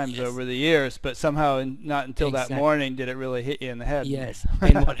 100 times over the years, but somehow not until that morning did it really hit you in the head. Yes.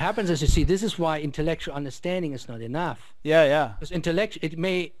 And what happens is, you see, this is why intellectual understanding is not enough. Yeah, yeah. Because it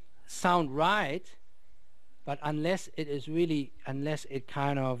may sound right, but unless it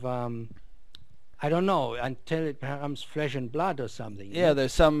kind of, I don't know, until it becomes flesh and blood or something. Yeah,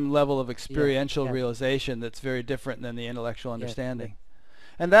 there's some level of experiential realization that's very different than the intellectual understanding. Yeah.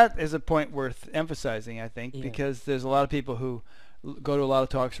 And that is a point worth emphasizing, I think, because there's a lot of people who go to a lot of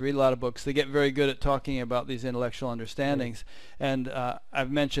talks, read a lot of books. They get very good at talking about these intellectual understandings. And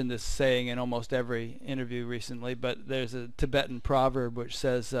I've mentioned this saying in almost every interview recently, but there's a Tibetan proverb which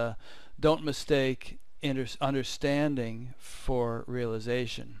says, don't mistake understanding for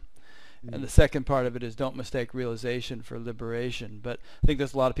realization. And the second part of it is, don't mistake realization for liberation. But I think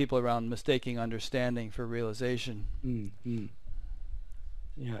there's a lot of people around mistaking understanding for realization.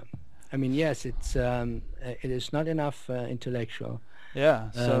 Yeah, I mean, yes, it is not enough intellectual. Yeah.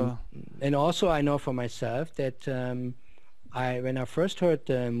 So and also, I know for myself that when I first heard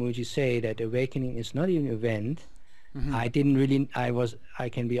Mooji say that awakening is not even an event, I didn't really. I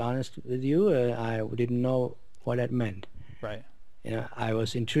can be honest with you. I didn't know what that meant. Right. You know, I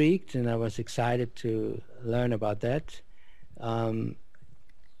was intrigued and I was excited to learn about that.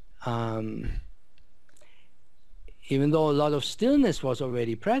 Even though a lot of stillness was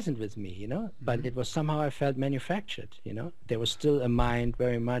already present with me, you know, but it was somehow I felt manufactured, you know. There was still a mind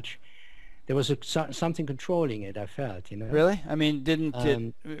very much, there was something controlling it, I felt, you know. Really? I mean, didn't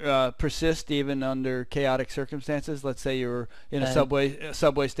it persist even under chaotic circumstances? Let's say you were in a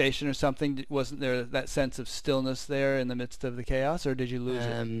subway station or something. Wasn't there that sense of stillness there in the midst of the chaos, or did you lose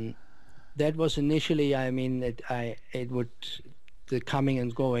it? That was initially, I mean, the coming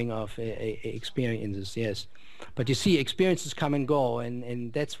and going of experiences, yes. But you see, experiences come and go,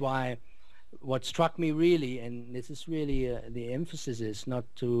 and that's why what struck me really, and this is really the emphasis, is not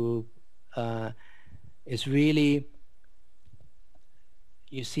to is really,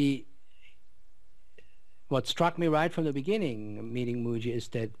 you see, what struck me right from the beginning meeting Mooji is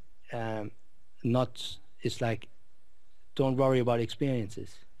that not, it's like, don't worry about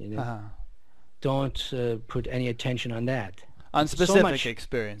experiences, you know. Uh-huh. Don't put any attention on that. On Because so specific much,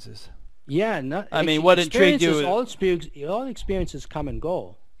 experiences. yeah, not, I mean, actually, what intrigued you? all experiences come and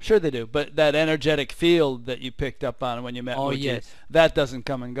go. Sure they do, but that energetic field that you picked up on when you met Oh Mooji, yes, that doesn't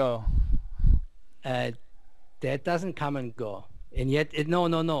come and go. that doesn't come and go. And yet,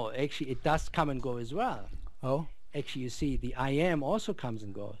 no. Actually, it does come and go as well. Oh? Actually, you see, the I am also comes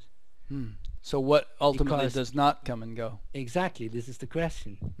and goes. So what ultimately Because does not come and go? exactly, this is the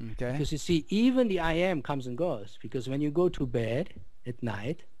question. Okay. Because you see, even the I am comes and goes. Because when you go to bed at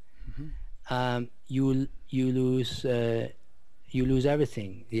night, you lose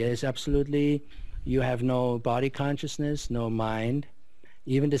everything. Yes, absolutely. You have no body consciousness, no mind.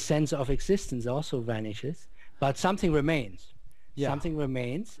 Even the sense of existence also vanishes. But something remains. Yeah. Something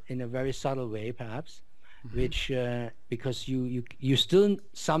remains in a very subtle way, perhaps, which because you still,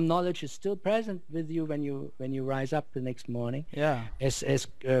 some knowledge is still present with you when you rise up the next morning. Yeah. As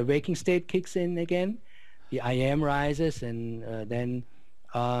waking state kicks in again, the I am rises, and then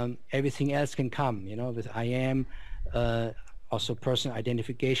everything else can come. You know, with I am, also personal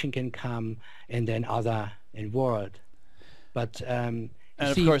identification can come, and then other and world. But And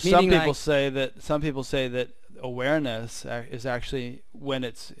of see, course, meaning some people say that awareness is actually when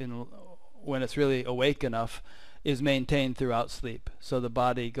it's really awake enough, is maintained throughout sleep. So the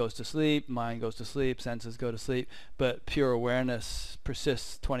body goes to sleep, mind goes to sleep, senses go to sleep, but pure awareness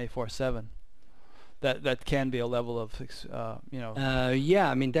persists 24/7. That can be a level of yeah,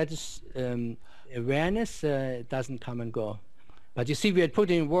 I mean, that is awareness doesn't come and go. But you see, we are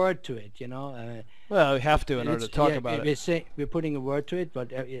putting a word to it, you know. Well, we have to in order to talk about it. We're putting a word to it, but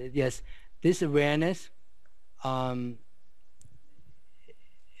yes, this awareness doesn't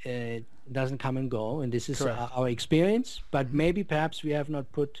come and go, and this is our experience. But maybe perhaps we have not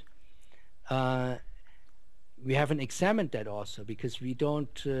put, we haven't examined that also, because we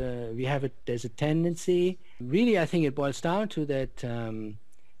don't, we have it, there's a tendency. Really, I think it boils down to that,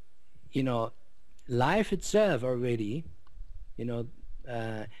 you know, life itself already, you know,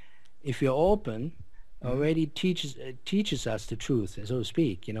 if you're open, already teaches us the truth, so to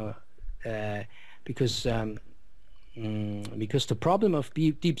speak, you know, because the problem of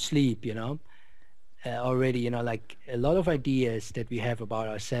deep sleep, you know, already, you know, like a lot of ideas that we have about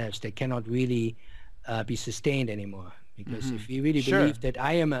ourselves, they cannot really be sustained anymore, because if we really believe that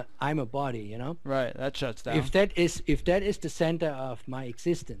I'm a body, you know, right, that shuts down. If that is the center of my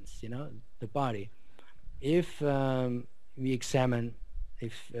existence, you know, the body, if we examine,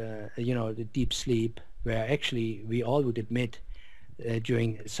 if you know, the deep sleep, where actually we all would admit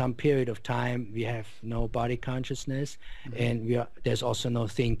during some period of time we have no body consciousness, and there's also no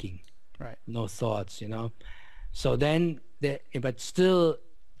thinking, right, no thoughts, you know. So then, but still,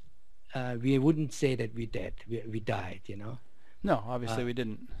 we wouldn't say that we died, you know. No, obviously we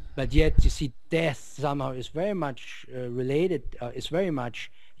didn't. But yet, you see, death somehow is very much related. It's very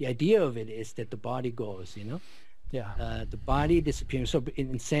much, the idea of it is that the body goes, you know. Yeah. The body disappearing. So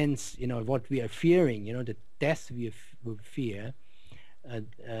in a sense, you know, what we are fearing, you know, the death we fear,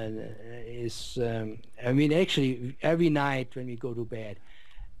 is, I mean, actually, every night when we go to bed,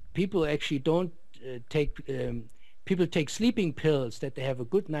 people actually don't people take sleeping pills that they have a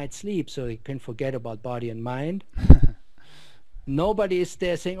good night's sleep so they can forget about body and mind. Nobody is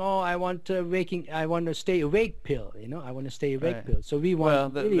there saying, "Oh, I want to stay awake pill." You know, I want to stay awake pill. So we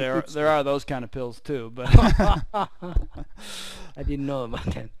want. Well, really there are those kind of pills too, but I didn't know about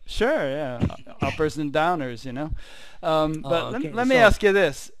that. Sure, yeah, uppers and downers, you know. But okay. let me ask you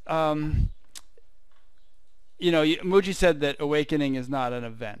this. You know, Mooji said that awakening is not an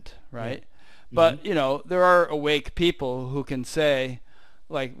event, right? Yeah. But you know, there are awake people who can say,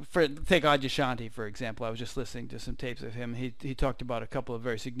 like, take Adyashanti, for example. I was just listening to some tapes of him. He talked about a couple of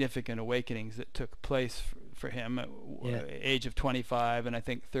very significant awakenings that took place for him at age of 25 and I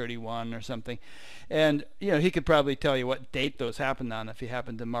think 31 or something. And you know, he could probably tell you what date those happened on if he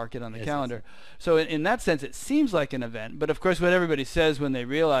happened to mark it on the calendar. So in that sense, it seems like an event. But of course, what everybody says when they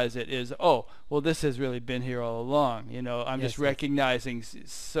realize it is, oh, well, this has really been here all along. You know, I'm just recognizing.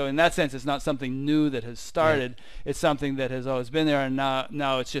 So in that sense, it's not something new that has started. It's something that has always been there, and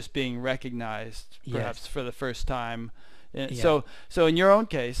now it's just being recognized, perhaps for the first time. So in your own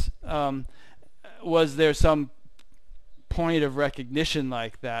case, was there some point of recognition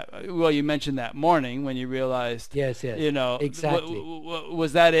like that? Well, you mentioned that morning when you realized. Yes. You know, exactly.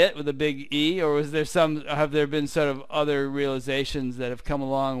 Was that it with a big E, or have there been sort of other realizations that have come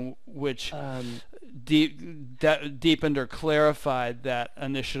along which deepened or clarified that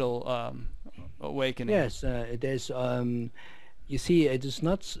initial awakening. Yes, there's. You see, it is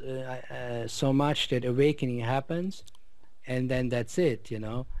not so much that awakening happens, and then that's it. You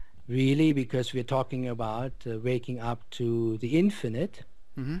know, really, because we're talking about waking up to the infinite,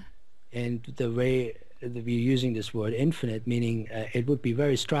 and the way that we're using this word infinite, meaning it would be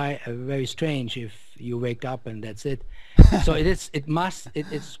very strange if you wake up and that's it. So it's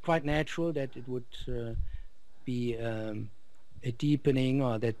quite natural that it would be a deepening,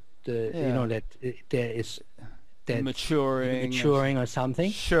 or that you know, that there is that maturing or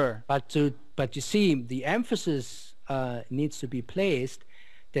something. Sure. But you see, the emphasis needs to be placed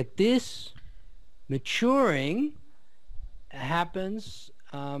that this maturing happens.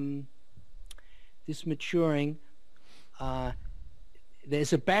 This maturing,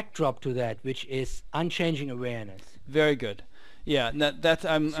 there's a backdrop to that, which is unchanging awareness. Very good. Yeah, that's.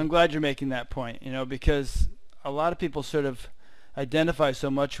 I'm glad you're making that point. You know, because a lot of people sort of identify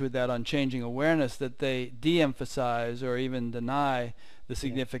so much with that unchanging awareness that they de-emphasize or even deny the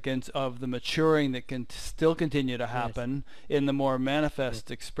significance of the maturing that can still continue to happen in the more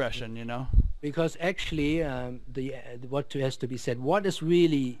manifest expression. You know. Because actually, what has to be said, what is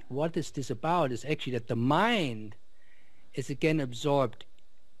this about, is actually that the mind is again absorbed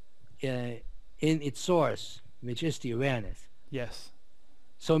in its source, which is the awareness. Yes.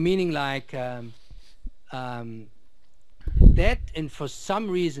 So meaning like that, and for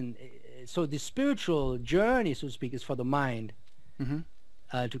some reason, so the spiritual journey, so to speak, is for the mind to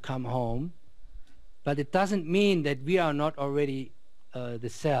come home, but it doesn't mean that we are not already the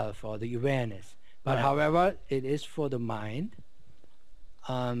self or the awareness, but however, it is for the mind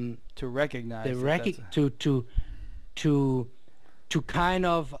to recognize to kind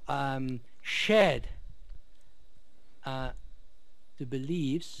of shed the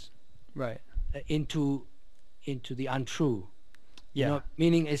beliefs into the untrue. You know,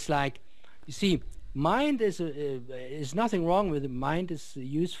 meaning it's like, you see, mind is nothing wrong with it. Mind is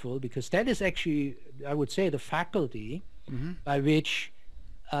useful because that is actually, I would say, the faculty by which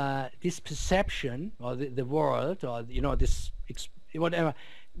this perception or the world, or you know, this whatever,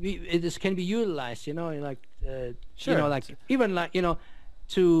 this can be utilized. You know, like you know, like even like, you know,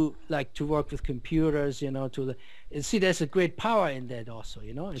 to work with computers. You know, see, there's a great power in that also.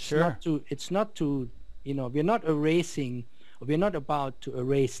 You know, it's not to you know, we're not erasing, or we're not about to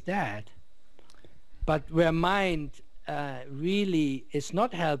erase that, but where mind really is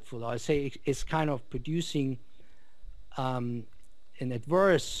not helpful, or I say is kind of producing an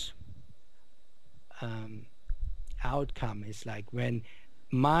adverse outcome, is like when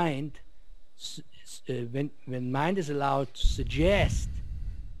mind when mind is allowed to suggest,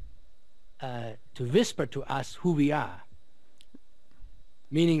 to whisper to us who we are.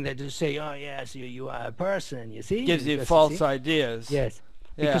 Meaning that to say, oh yes, you are a person, you see? Gives you false ideas. Yes.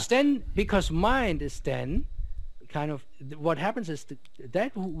 Because mind is then kind of, what happens is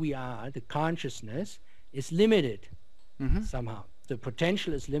that who we are, the consciousness, is limited somehow. The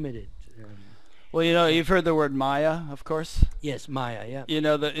potential is limited. Well, you know, you've heard the word Maya, of course. Yes, Maya, yeah. You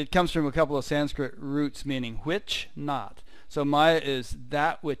know, it comes from a couple of Sanskrit roots meaning which, not. So Maya is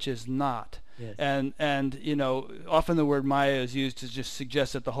that which is not. Yes. And you know, often the word Maya is used to just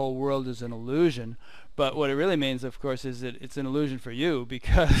suggest that the whole world is an illusion. But what it really means, of course, is that it's an illusion for you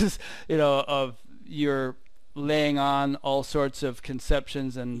because, you know, of your laying on all sorts of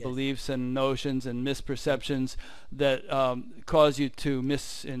conceptions and beliefs and notions and misperceptions that cause you to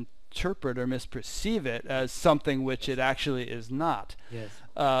misinterpret or misperceive it as something which it actually is not. Yes.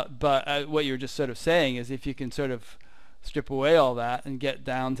 But what you're just sort of saying is, if you can sort of strip away all that and get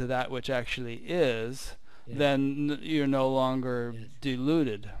down to that which actually is, then you're no longer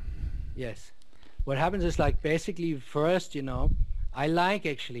deluded. Yes. What happens is, like, basically first, you know, I like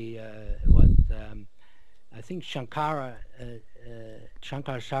actually what I think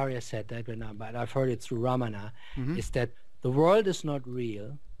Shankaracharya said that, but I've heard it through Ramana, is that the world is not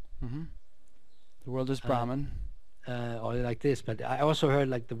real. The world is Brahman. Or like this, but I also heard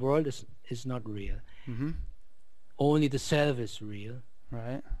like the world is not real. Only the self is real.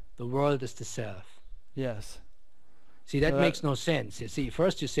 Right. The world is the self. Yes. See, that makes no sense. You see,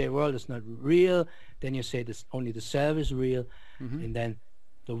 first you say world is not real, then you say this only the self is real, and then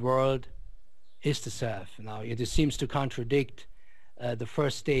the world is the self. Now it seems to contradict the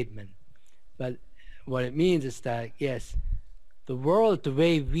first statement, but what it means is that yes, the world, the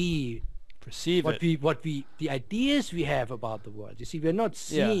way we perceive the ideas we have about the world. You see, we're not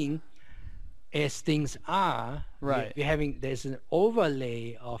seeing as things are. Right. There's an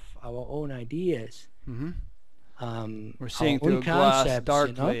overlay of our own ideas We're our seeing own through a glass concepts,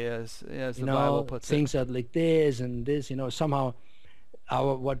 darkly, as the Bible puts it. things are like this and this, somehow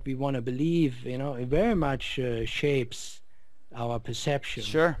what we want to believe, it very much shapes our perception.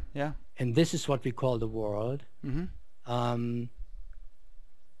 Sure, yeah. And this is what we call the world. Mm-hmm. And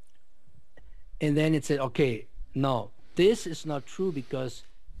then it said, okay, no, this is not true, because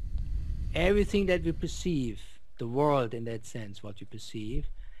everything that we perceive, the world in that sense, what you perceive,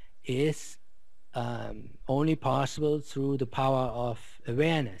 is only possible through the power of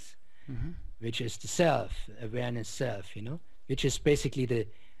awareness, which is the self, awareness self, which is basically the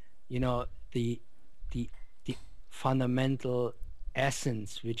fundamental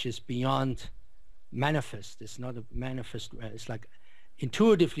essence, which is beyond manifest. It's not a manifest, it's like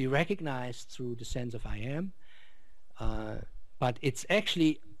intuitively recognized through the sense of I am, but it's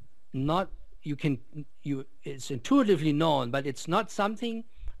actually not, it's intuitively known, but it's not something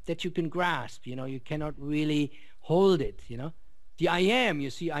that you can grasp, you cannot really hold it, The I am,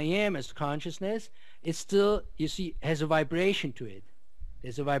 I am as consciousness, it's still, has a vibration to it.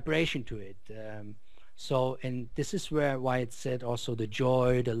 There's a vibration to it. So, and this is why it said also the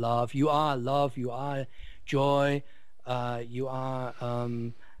joy, the love, you are joy, you are,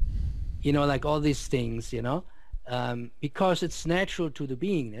 like all these things, because it's natural to the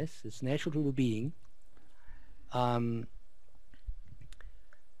beingness, it's natural to the being.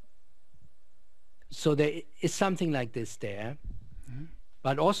 So there is something like this there,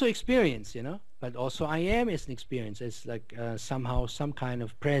 but also experience, but also I am is an experience. It's like somehow some kind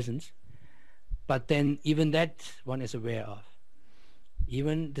of presence, but then even that one is aware of.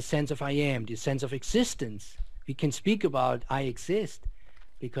 Even the sense of I am, the sense of existence, we can speak about I exist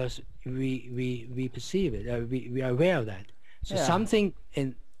because we perceive it, we are aware of that. So something,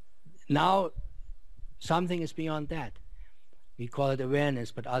 and now something is beyond that. We call it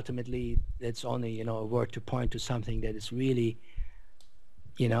awareness, but ultimately it's only, a word to point to something that is really,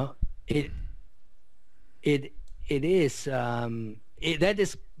 it is, that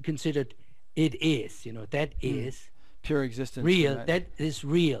is considered, it is, that is pure existence, real, right? that is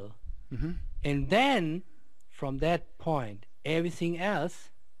real. And then from that point, everything else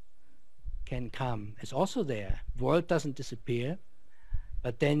can come. It's also there. The world doesn't disappear,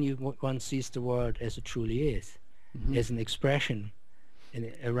 but then one sees the world as it truly is, as an expression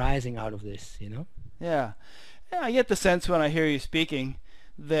and arising out of this, Yeah, I get the sense when I hear you speaking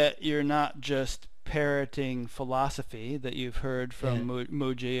that you're not just parroting philosophy that you've heard from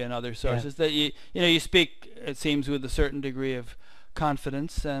Mooji and other sources. That you speak, it seems, with a certain degree of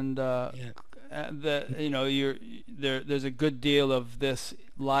confidence, and that there's a good deal of this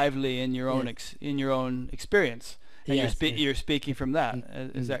lively in your own experience, and you're speaking from that.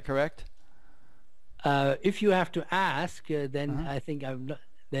 Is that correct? If you have to ask, then I think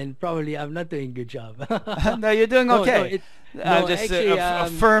then probably I'm not doing a good job. No, you're doing okay. I'm just actually,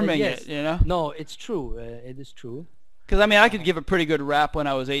 affirming yes. it, No, it's true. It is true. Because I could give a pretty good rap when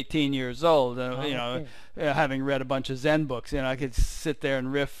I was 18 years old. Having read a bunch of Zen books, I could sit there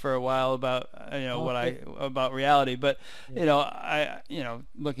and riff for a while about about reality. But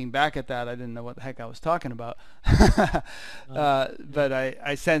looking back at that, I didn't know what the heck I was talking about. But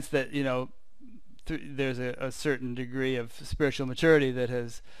I sense that there's a certain degree of spiritual maturity that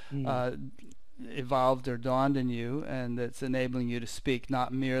has evolved or dawned in you, and that's enabling you to speak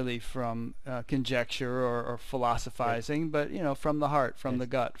not merely from conjecture or philosophizing, but from the heart, from the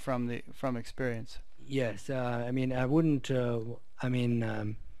gut, from experience. Yes, I wouldn't. You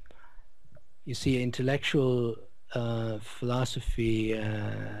see, intellectual philosophy.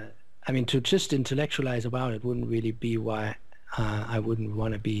 To just intellectualize about it wouldn't really be why I wouldn't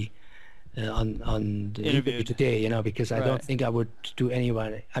want to be on the interview today, because I don't think I would do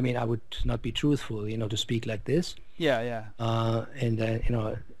anyone. I would not be truthful, to speak like this. And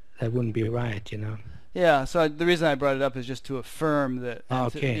that wouldn't be right, Yeah. So the reason I brought it up is just to affirm that,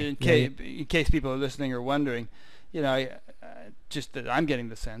 in case people are listening or wondering, just that I'm getting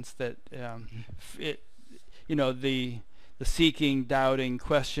the sense that the seeking, doubting,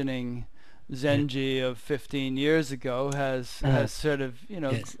 questioning Zenji of 15 years ago has sort of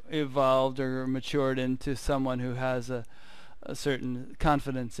evolved or matured into someone who has a certain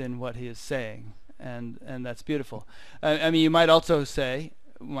confidence in what he is saying, and that's beautiful. You might also say,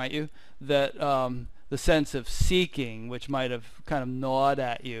 might you, that the sense of seeking, which might have kind of gnawed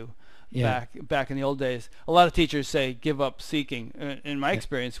at you back in the old days, a lot of teachers say give up seeking. In my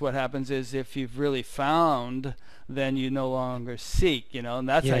experience, what happens is if you've really found, then you no longer seek, and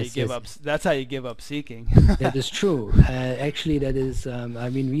that's how you give up. That's how you give up seeking. That is true. Actually, that is.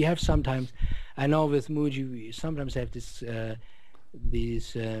 We have sometimes. I know with Mooji, we sometimes have this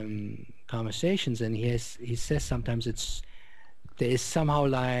these conversations, and he says sometimes there is somehow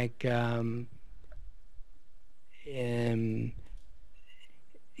like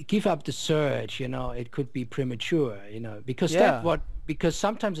give up the search, you know, it could be premature, you know, because Yeah. because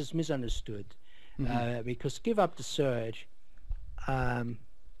sometimes it's misunderstood. Because give up the search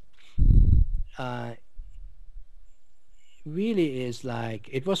really is like,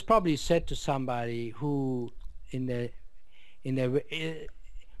 it was probably said to somebody who in the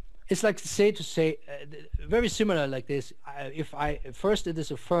it's like to say very similar like this. If I first it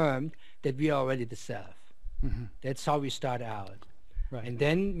is affirmed that we are already the self. That's how we start out. Right. And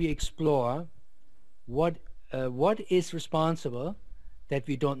then we explore what is responsible that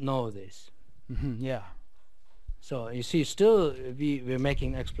we don't know this. Yeah. So you see, still we're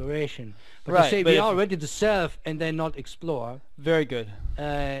making exploration, but Right, to say but we if- are already the self and then not explore, Very good.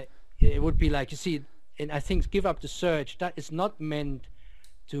 it would be like, you see, and I think give up the search, that is not meant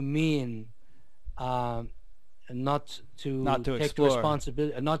to mean not to take the explore.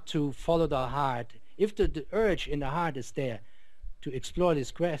 responsibility, not to follow the heart. If the urge in the heart is there to explore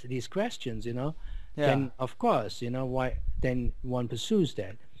these questions, you know, then of course, you know, why then one pursues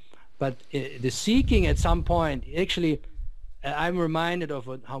that. But the seeking at some point, actually, I'm reminded of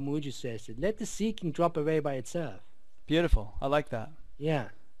how Mooji says it. Let the seeking drop away by itself. Beautiful. I like that. Yeah.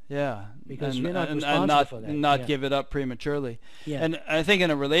 Yeah, Because and, we're not and responsible not, for that. not Yeah. give it up prematurely. Yeah. And I think in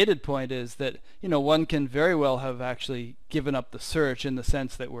a related point is that, you know, one can very well have actually given up the search in the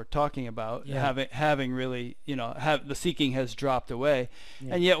sense that we're talking about, Yeah. having really, you know, have the seeking has dropped away,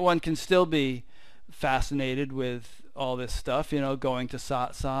 Yeah. and yet one can still be fascinated with all this stuff, you know, going to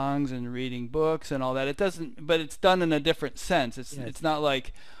satsangs and reading books and all that. It doesn't, but it's done in a different sense. It's not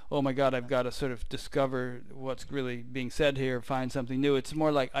like, oh my God, I've got to sort of discover what's really being said here, find something new. It's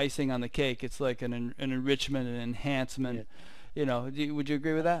more like icing on the cake. It's like an enrichment, an enhancement. Yeah. You know, would you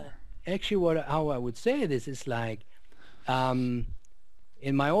agree with that? Actually, how I would say this is like, in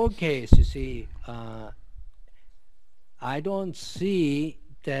my own case, you see, I don't see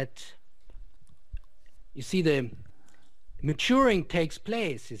that. You see, the maturing takes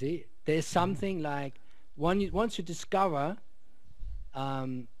place. You see, there's something like once you discover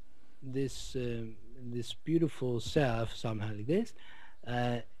this beautiful self somehow like this,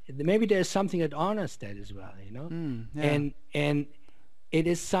 maybe there's something that honors that as well, you know. And it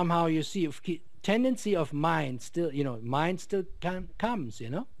is somehow, you see, tendency of mind still, you know, mind still comes, you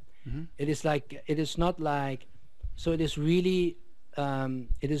know. It is like, it is not like, so it is really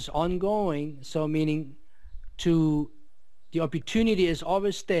it is ongoing, so meaning the opportunity is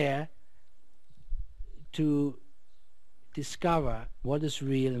always there to discover what is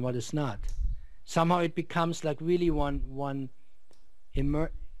real and what is not. Somehow it becomes like really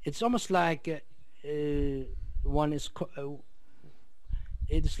it's almost like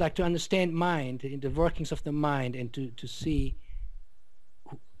it's like to understand mind, the workings of the mind, and to see,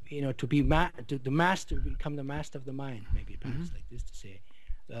 you know, to become the master of the mind, maybe perhaps like this to say,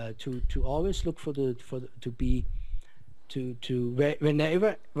 to always look for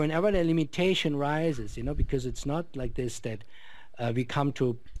whenever the limitation rises, you know, because it's not like this that we come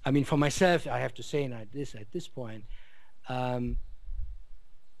to. I mean, for myself, I have to say at this point,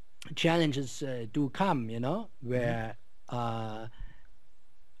 challenges do come, you know, where I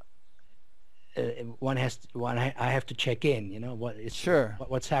have to check in, you know,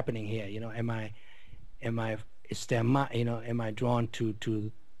 what's happening here, you know. Am I drawn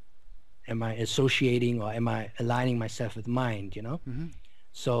to am I associating, or am I aligning myself with mind, you know?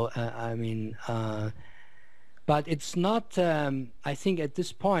 So I mean, but it's not, I think at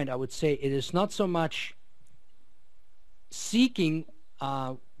this point I would say it is not so much seeking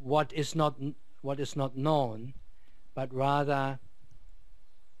what is not known, but rather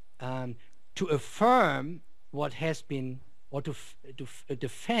to affirm what has been, or to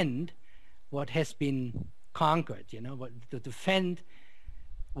defend what has been conquered, you know, to defend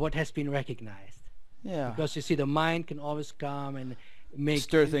what has been recognized. Yeah. Because you see, the mind can always come and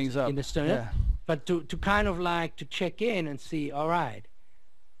stir things up. But to kind of like to check in and see, all right,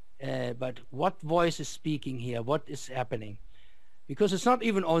 but what voice is speaking here? What is happening? Because it's not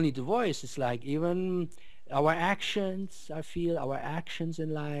even only the voice, it's like even our actions, I feel our actions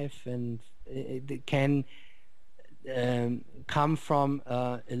in life, and it can come from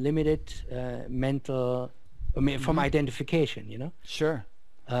a limited mental, from identification, you know? Sure.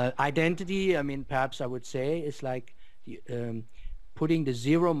 Identity, I mean, perhaps I would say, is like putting the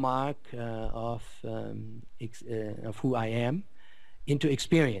zero mark of who I am into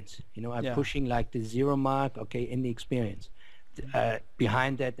experience. You know, I'm pushing like the zero mark, okay, in the experience.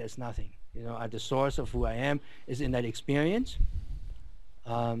 Behind that, there's nothing. You know, the source of who I am is in that experience,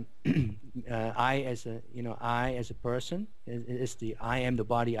 I as a, I as a person is the I am the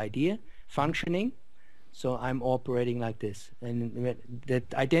body idea functioning. So I'm operating like this, and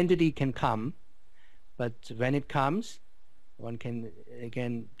that identity can come, but when it comes, one can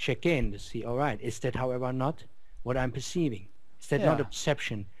again check in to see, all right, is that however not what I'm perceiving? Is that not a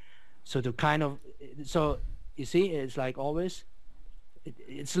perception? So to kind of, so you see, it's like always,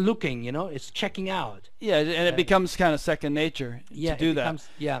 it's looking, it's checking out. Yeah, and it becomes kind of second nature to do that.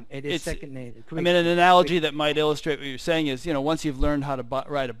 It is second nature. I mean, an analogy that might illustrate what you're saying is, once you've learned how to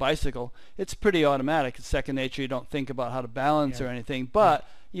ride a bicycle, it's pretty automatic. It's second nature. You don't think about how to balance or anything, but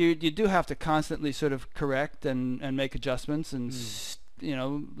you do have to constantly sort of correct and make adjustments and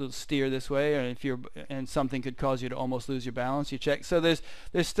steer this way, or and something could cause you to almost lose your balance. You check. So there's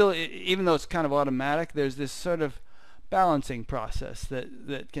still, even though it's kind of automatic, there's this sort of balancing process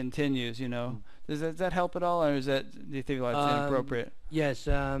that continues. Does that help at all, or do you think that's inappropriate? Yes,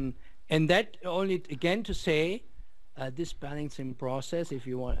 and that only again to say, this balancing process, if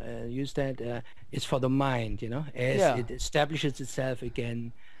you want use that, is for the mind. As it establishes itself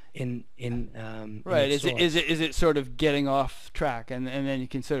again in right. In is it sort of getting off track, and then you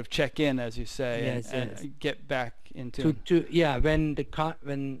can sort of check in, as you say, and get back into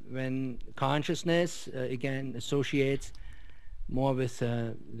when consciousness again associates more with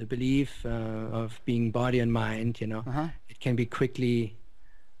the belief of being body and mind, it can be quickly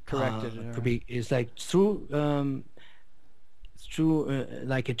corrected. It's like through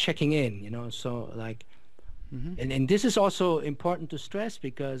like a checking in, so like. And this is also important to stress,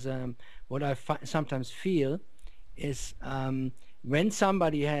 because what I sometimes feel is when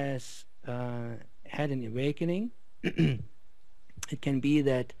somebody has had an awakening, it can be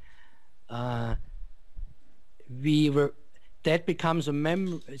that that becomes a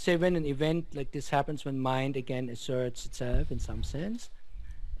memory. Say when an event like this happens, when mind again asserts itself in some sense,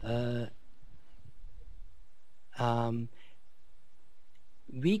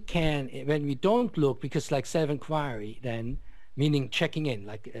 we can, when we don't look, because like self-inquiry then, meaning checking in,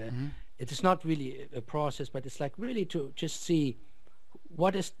 like it is not really a process, but it's like really to just see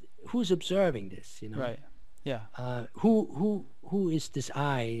who's observing this, Right. Yeah. Who is this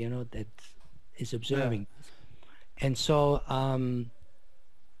I, that is observing. And so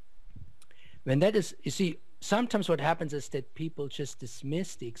when that is, you see, sometimes what happens is that people just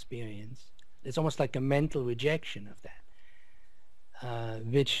dismiss the experience. It's almost like a mental rejection of that.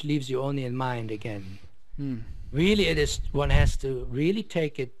 Which leaves you only in mind again. Really, it is, one has to really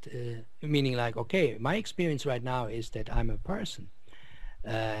take it, meaning like, okay, my experience right now is that I'm a person.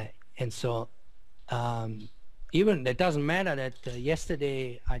 And so even it doesn't matter that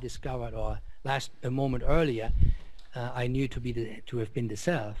yesterday I discovered, or a moment earlier, I knew to have been the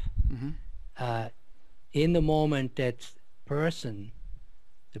self. In the moment that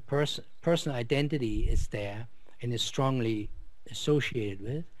the personal identity is there and is strongly associated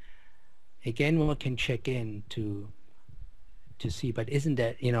with, again one can check in to see, but isn't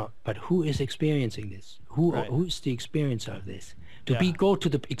that, but who is experiencing this? Who's the experiencer of this? Go to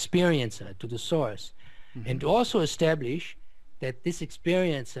the experiencer, to the source, and to also establish that this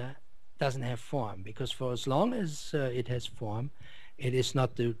experiencer doesn't have form, because for as long as it has form, it is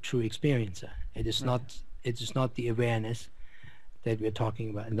not the true experiencer. It is not the awareness that we're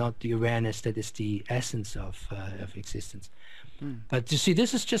talking about, not the awareness that is the essence of existence. But you see,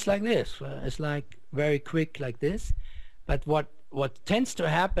 this is just like this. It's like very quick like this. But what tends to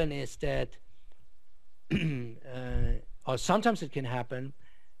happen is that, or sometimes it can happen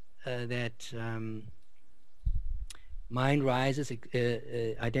that mind rises,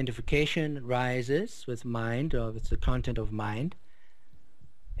 identification rises with mind, or with the content of mind,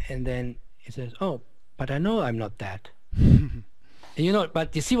 and then it says, "Oh, but I know I'm not that."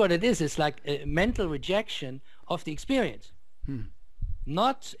 But you see what it is? It's like a mental rejection of the experience.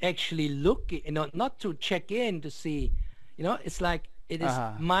 Not actually looking, not to check in to see, it's like it is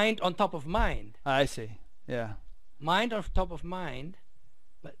mind on top of mind. I see. Yeah. Mind on top of mind.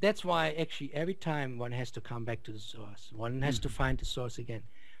 But that's why actually every time one has to come back to the source. One has to find the source again.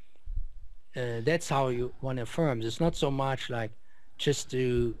 That's how one affirms. It's not so much like just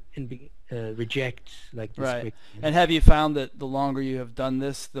to reject like this. Right. Quick, And have you found that the longer you have done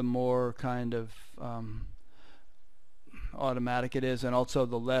this, the more kind of automatic it is, and also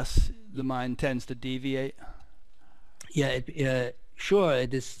the less the mind tends to deviate? Sure,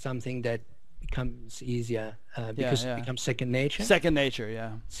 it is something that becomes easier because it becomes second nature. Second nature,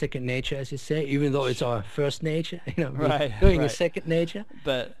 yeah. Second nature, as you say, even though it's our first nature, right, doing a second nature.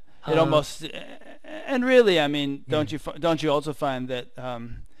 But it almost, and really, I mean, don't you also find that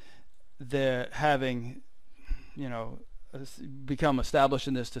they're having, become established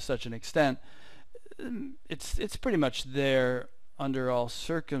in this to such an extent, it's pretty much there under all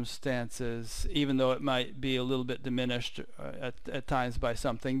circumstances, even though it might be a little bit diminished at times by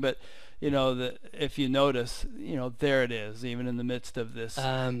something. But that if you notice, there it is, even in the midst of this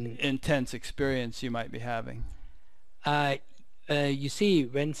intense experience you might be having. You see,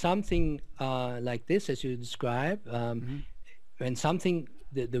 when something like this, as you describe, when something,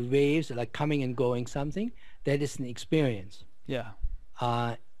 the waves are like coming and going, something that is an experience. Yeah.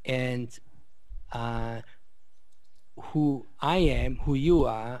 And who I am, who you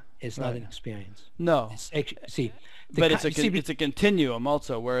are, is not an experience. No. It's actually, see, but it's a continuum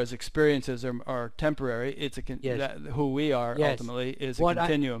also, whereas experiences are temporary. It's who we are ultimately is a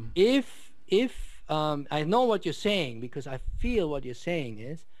continuum. If I know what you're saying, because I feel what you're saying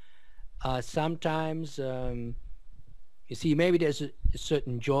is sometimes you see, maybe there's a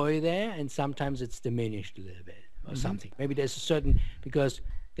certain joy there, and sometimes it's diminished a little bit or something. Maybe there's a certain, because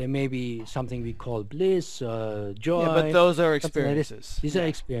there may be something we call bliss, joy. Yeah, but those are experiences. These are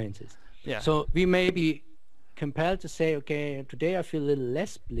experiences. Yeah. So we may be compelled to say, okay, today I feel a little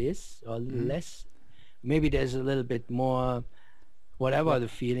less bliss, or a little less. Maybe there's a little bit more, whatever the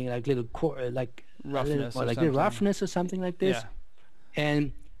feeling, like little like roughness, little roughness or something like this. Yeah.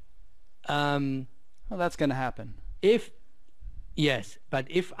 And well, that's going to happen. But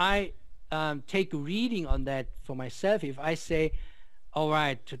if I take a reading on that for myself, if I say, all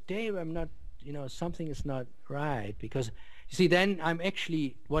right, today I'm not, something is not right, because you see, then I'm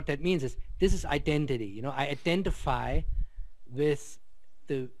actually, what that means is, this is identity. I identify with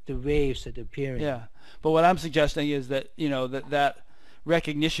the waves that appear. Yeah, but what I'm suggesting is that that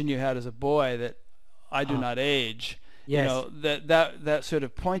recognition you had as a boy, that I do not age. Yes. That sort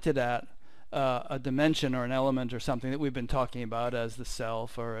of pointed at a dimension or an element or something that we've been talking about as the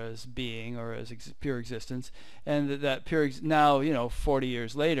self, or as being, or as pure existence, and that pure now 40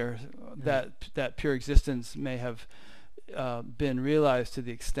 years later, that pure existence may have been realized to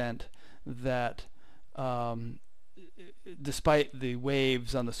the extent that despite the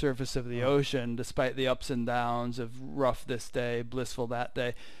waves on the surface of the ocean, despite the ups and downs of rough this day, blissful that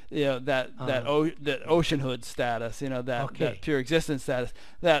day, that oceanhood status, that pure existence status,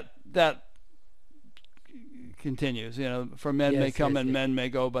 that continues. For men may come and men may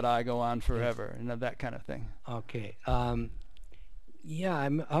go, but I go on forever. That kind of thing. Okay. I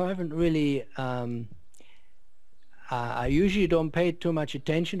haven't really. I usually don't pay too much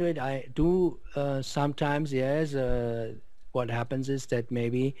attention to it. I do sometimes. Yes. What happens is that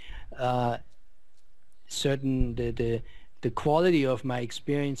maybe certain the quality of my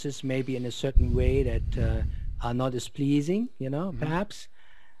experiences may be in a certain way that are not as pleasing. Perhaps.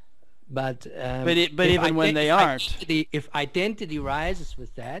 But even when they aren't, if identity rises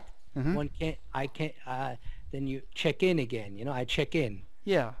with that, one can't. I can't. Then you check in again. I check in.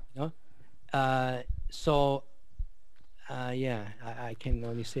 Yeah. So. I can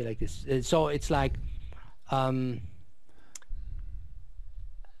only say like this. So it's like. I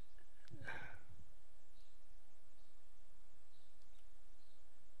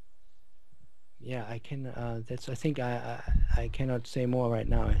can. I think I cannot say more right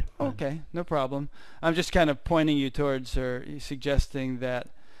now. Okay, no problem. I'm just kind of pointing you towards, or suggesting that.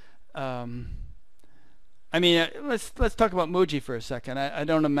 Let's talk about Mooji for a second. I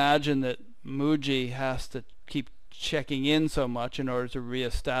don't imagine that Mooji has to keep checking in so much in order to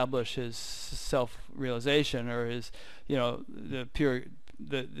reestablish his self-realization, or his, the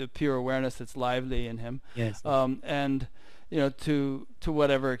pure awareness that's lively in him. Yes. And to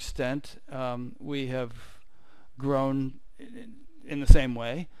whatever extent we have grown in the same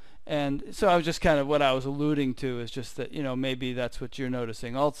way. And so I was just kind of, what I was alluding to is just that, maybe that's what you're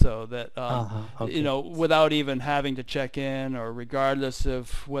noticing also, that, without even having to check in, or regardless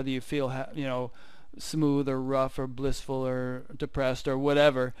of whether you feel, smooth or rough or blissful or depressed or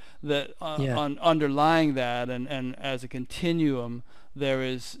whatever, that underlying that, and as a continuum, there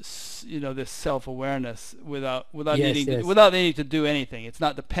is this self-awareness without needing to do anything. It's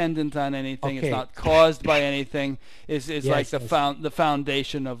not dependent on anything. It's not caused by anything. It's like the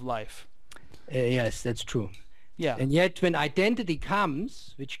foundation of life. Yes, that's true. Yeah. And yet when identity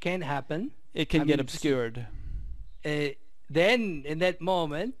comes, which can happen, it can get obscured. Then in that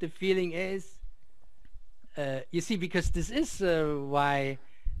moment the feeling is, you see, because this is why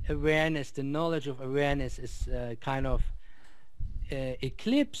awareness, the knowledge of awareness, is kind of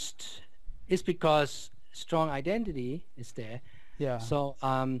eclipsed, is because strong identity is there. Yeah. So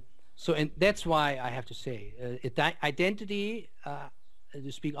and that's why I have to say identity,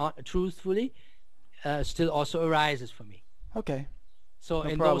 to speak truthfully, still also arises for me. Okay. So no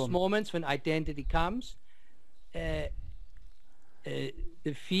in problem. those moments when identity comes,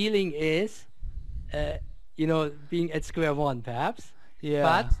 the feeling is, you know, being at square one, perhaps.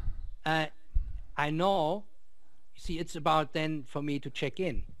 Yeah. But I know. See, it's about then for me to check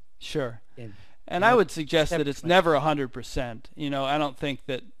in. Sure. In, And you I know, would suggest that accept it's my- never 100%. You know, I don't think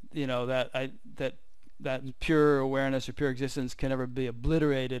that, you know, that pure awareness or pure existence can ever be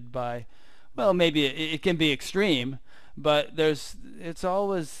obliterated by, well, maybe it can be extreme, but it's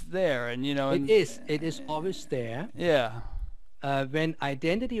always there, and you know, and It is always there. yeah, When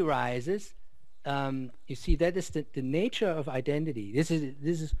identity rises, you see, that is the nature of identity. This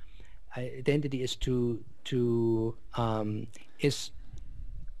is identity is is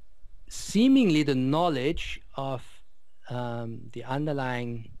seemingly the knowledge of the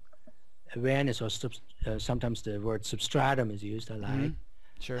underlying awareness, or sometimes the word substratum is used. I like.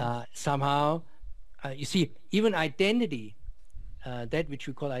 sure, Somehow, you see, even identity, that which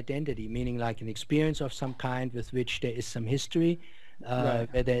we call identity, meaning like an experience of some kind with which there is some history, Right.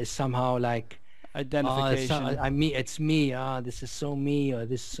 where there is somehow like identification. it's me. This is so me, or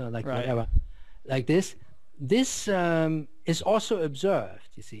this like Right. whatever, like this. This is also observed.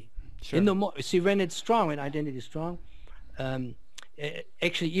 You see, Sure. in the see, when it's strong, when identity is strong.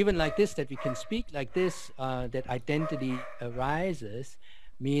 Actually, even like this, that we can speak like this, that identity arises,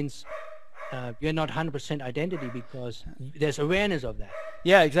 means you're not 100% identity, because there's awareness of that.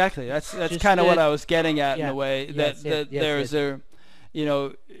 Yeah, exactly. That's Just kind of what that- I was getting at in yeah, a way, yes, yes, yes, there's yes. you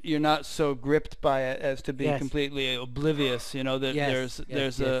know, you're not so gripped by it as to be Yes. completely oblivious. You know, that Yes,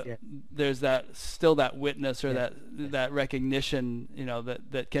 there's yes, yes. there's that still that witness, or Yes, that recognition. You know,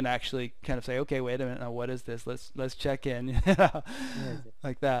 that can actually kind of say, okay, wait a minute, now what is this? Let's check in. You know, Yes.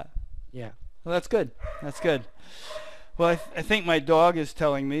 like that. Yeah. Well, that's good. That's good. Well, I think my dog is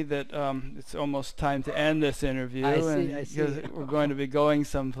telling me that it's almost time to end this interview, I see, and I see. because we're going to be going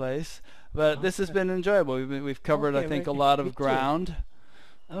someplace. But this has been enjoyable. We've covered, Okay, I think, a very lot good. Me of too. ground.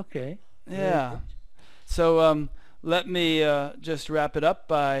 Okay. Very Yeah. good. So let me just wrap it up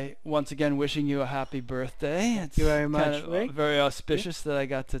by once again wishing you a happy birthday. It's you very much, kind of Rick. very auspicious that I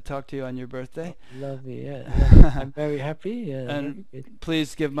got to talk to you on your birthday. Lovely. Yeah. I'm very happy. And very good.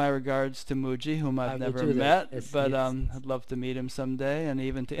 please give my regards to Mooji, whom I I've will never do that. met, Yes, but yes. I'd love to meet him someday, and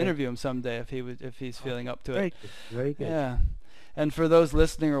even to Great. interview him someday if he's feeling up to Very it. good. Very good. Yeah. And for those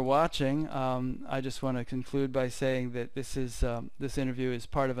listening or watching, I just want to conclude by saying that this interview is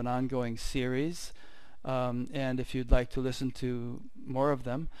part of an ongoing series. And if you'd like to listen to more of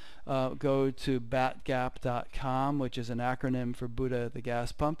them, go to batgap.com, which is an acronym for Buddha the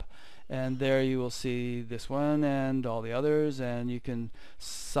Gas Pump. And there you will see this one and all the others, and you can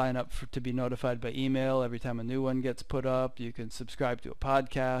sign up to be notified by email every time a new one gets put up. You can subscribe to a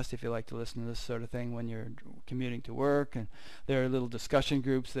podcast if you like to listen to this sort of thing when you're commuting to work. And there are little discussion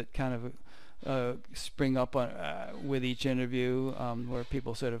groups that kind of spring up with each interview, where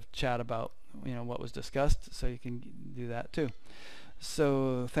people sort of chat about what was discussed, so you can do that too.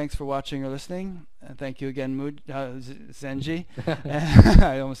 So thanks for watching or listening. Thank you again, Zenji.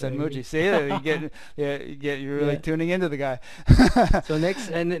 I almost said Mooji. See, you're really tuning into the guy. So next,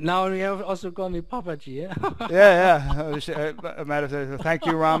 and now you have also called me Papaji. Yeah. A matter of fact, thank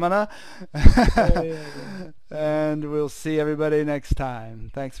you, Ramana. Yeah. And we'll see everybody next time.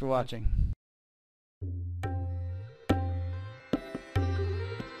 Thanks for watching.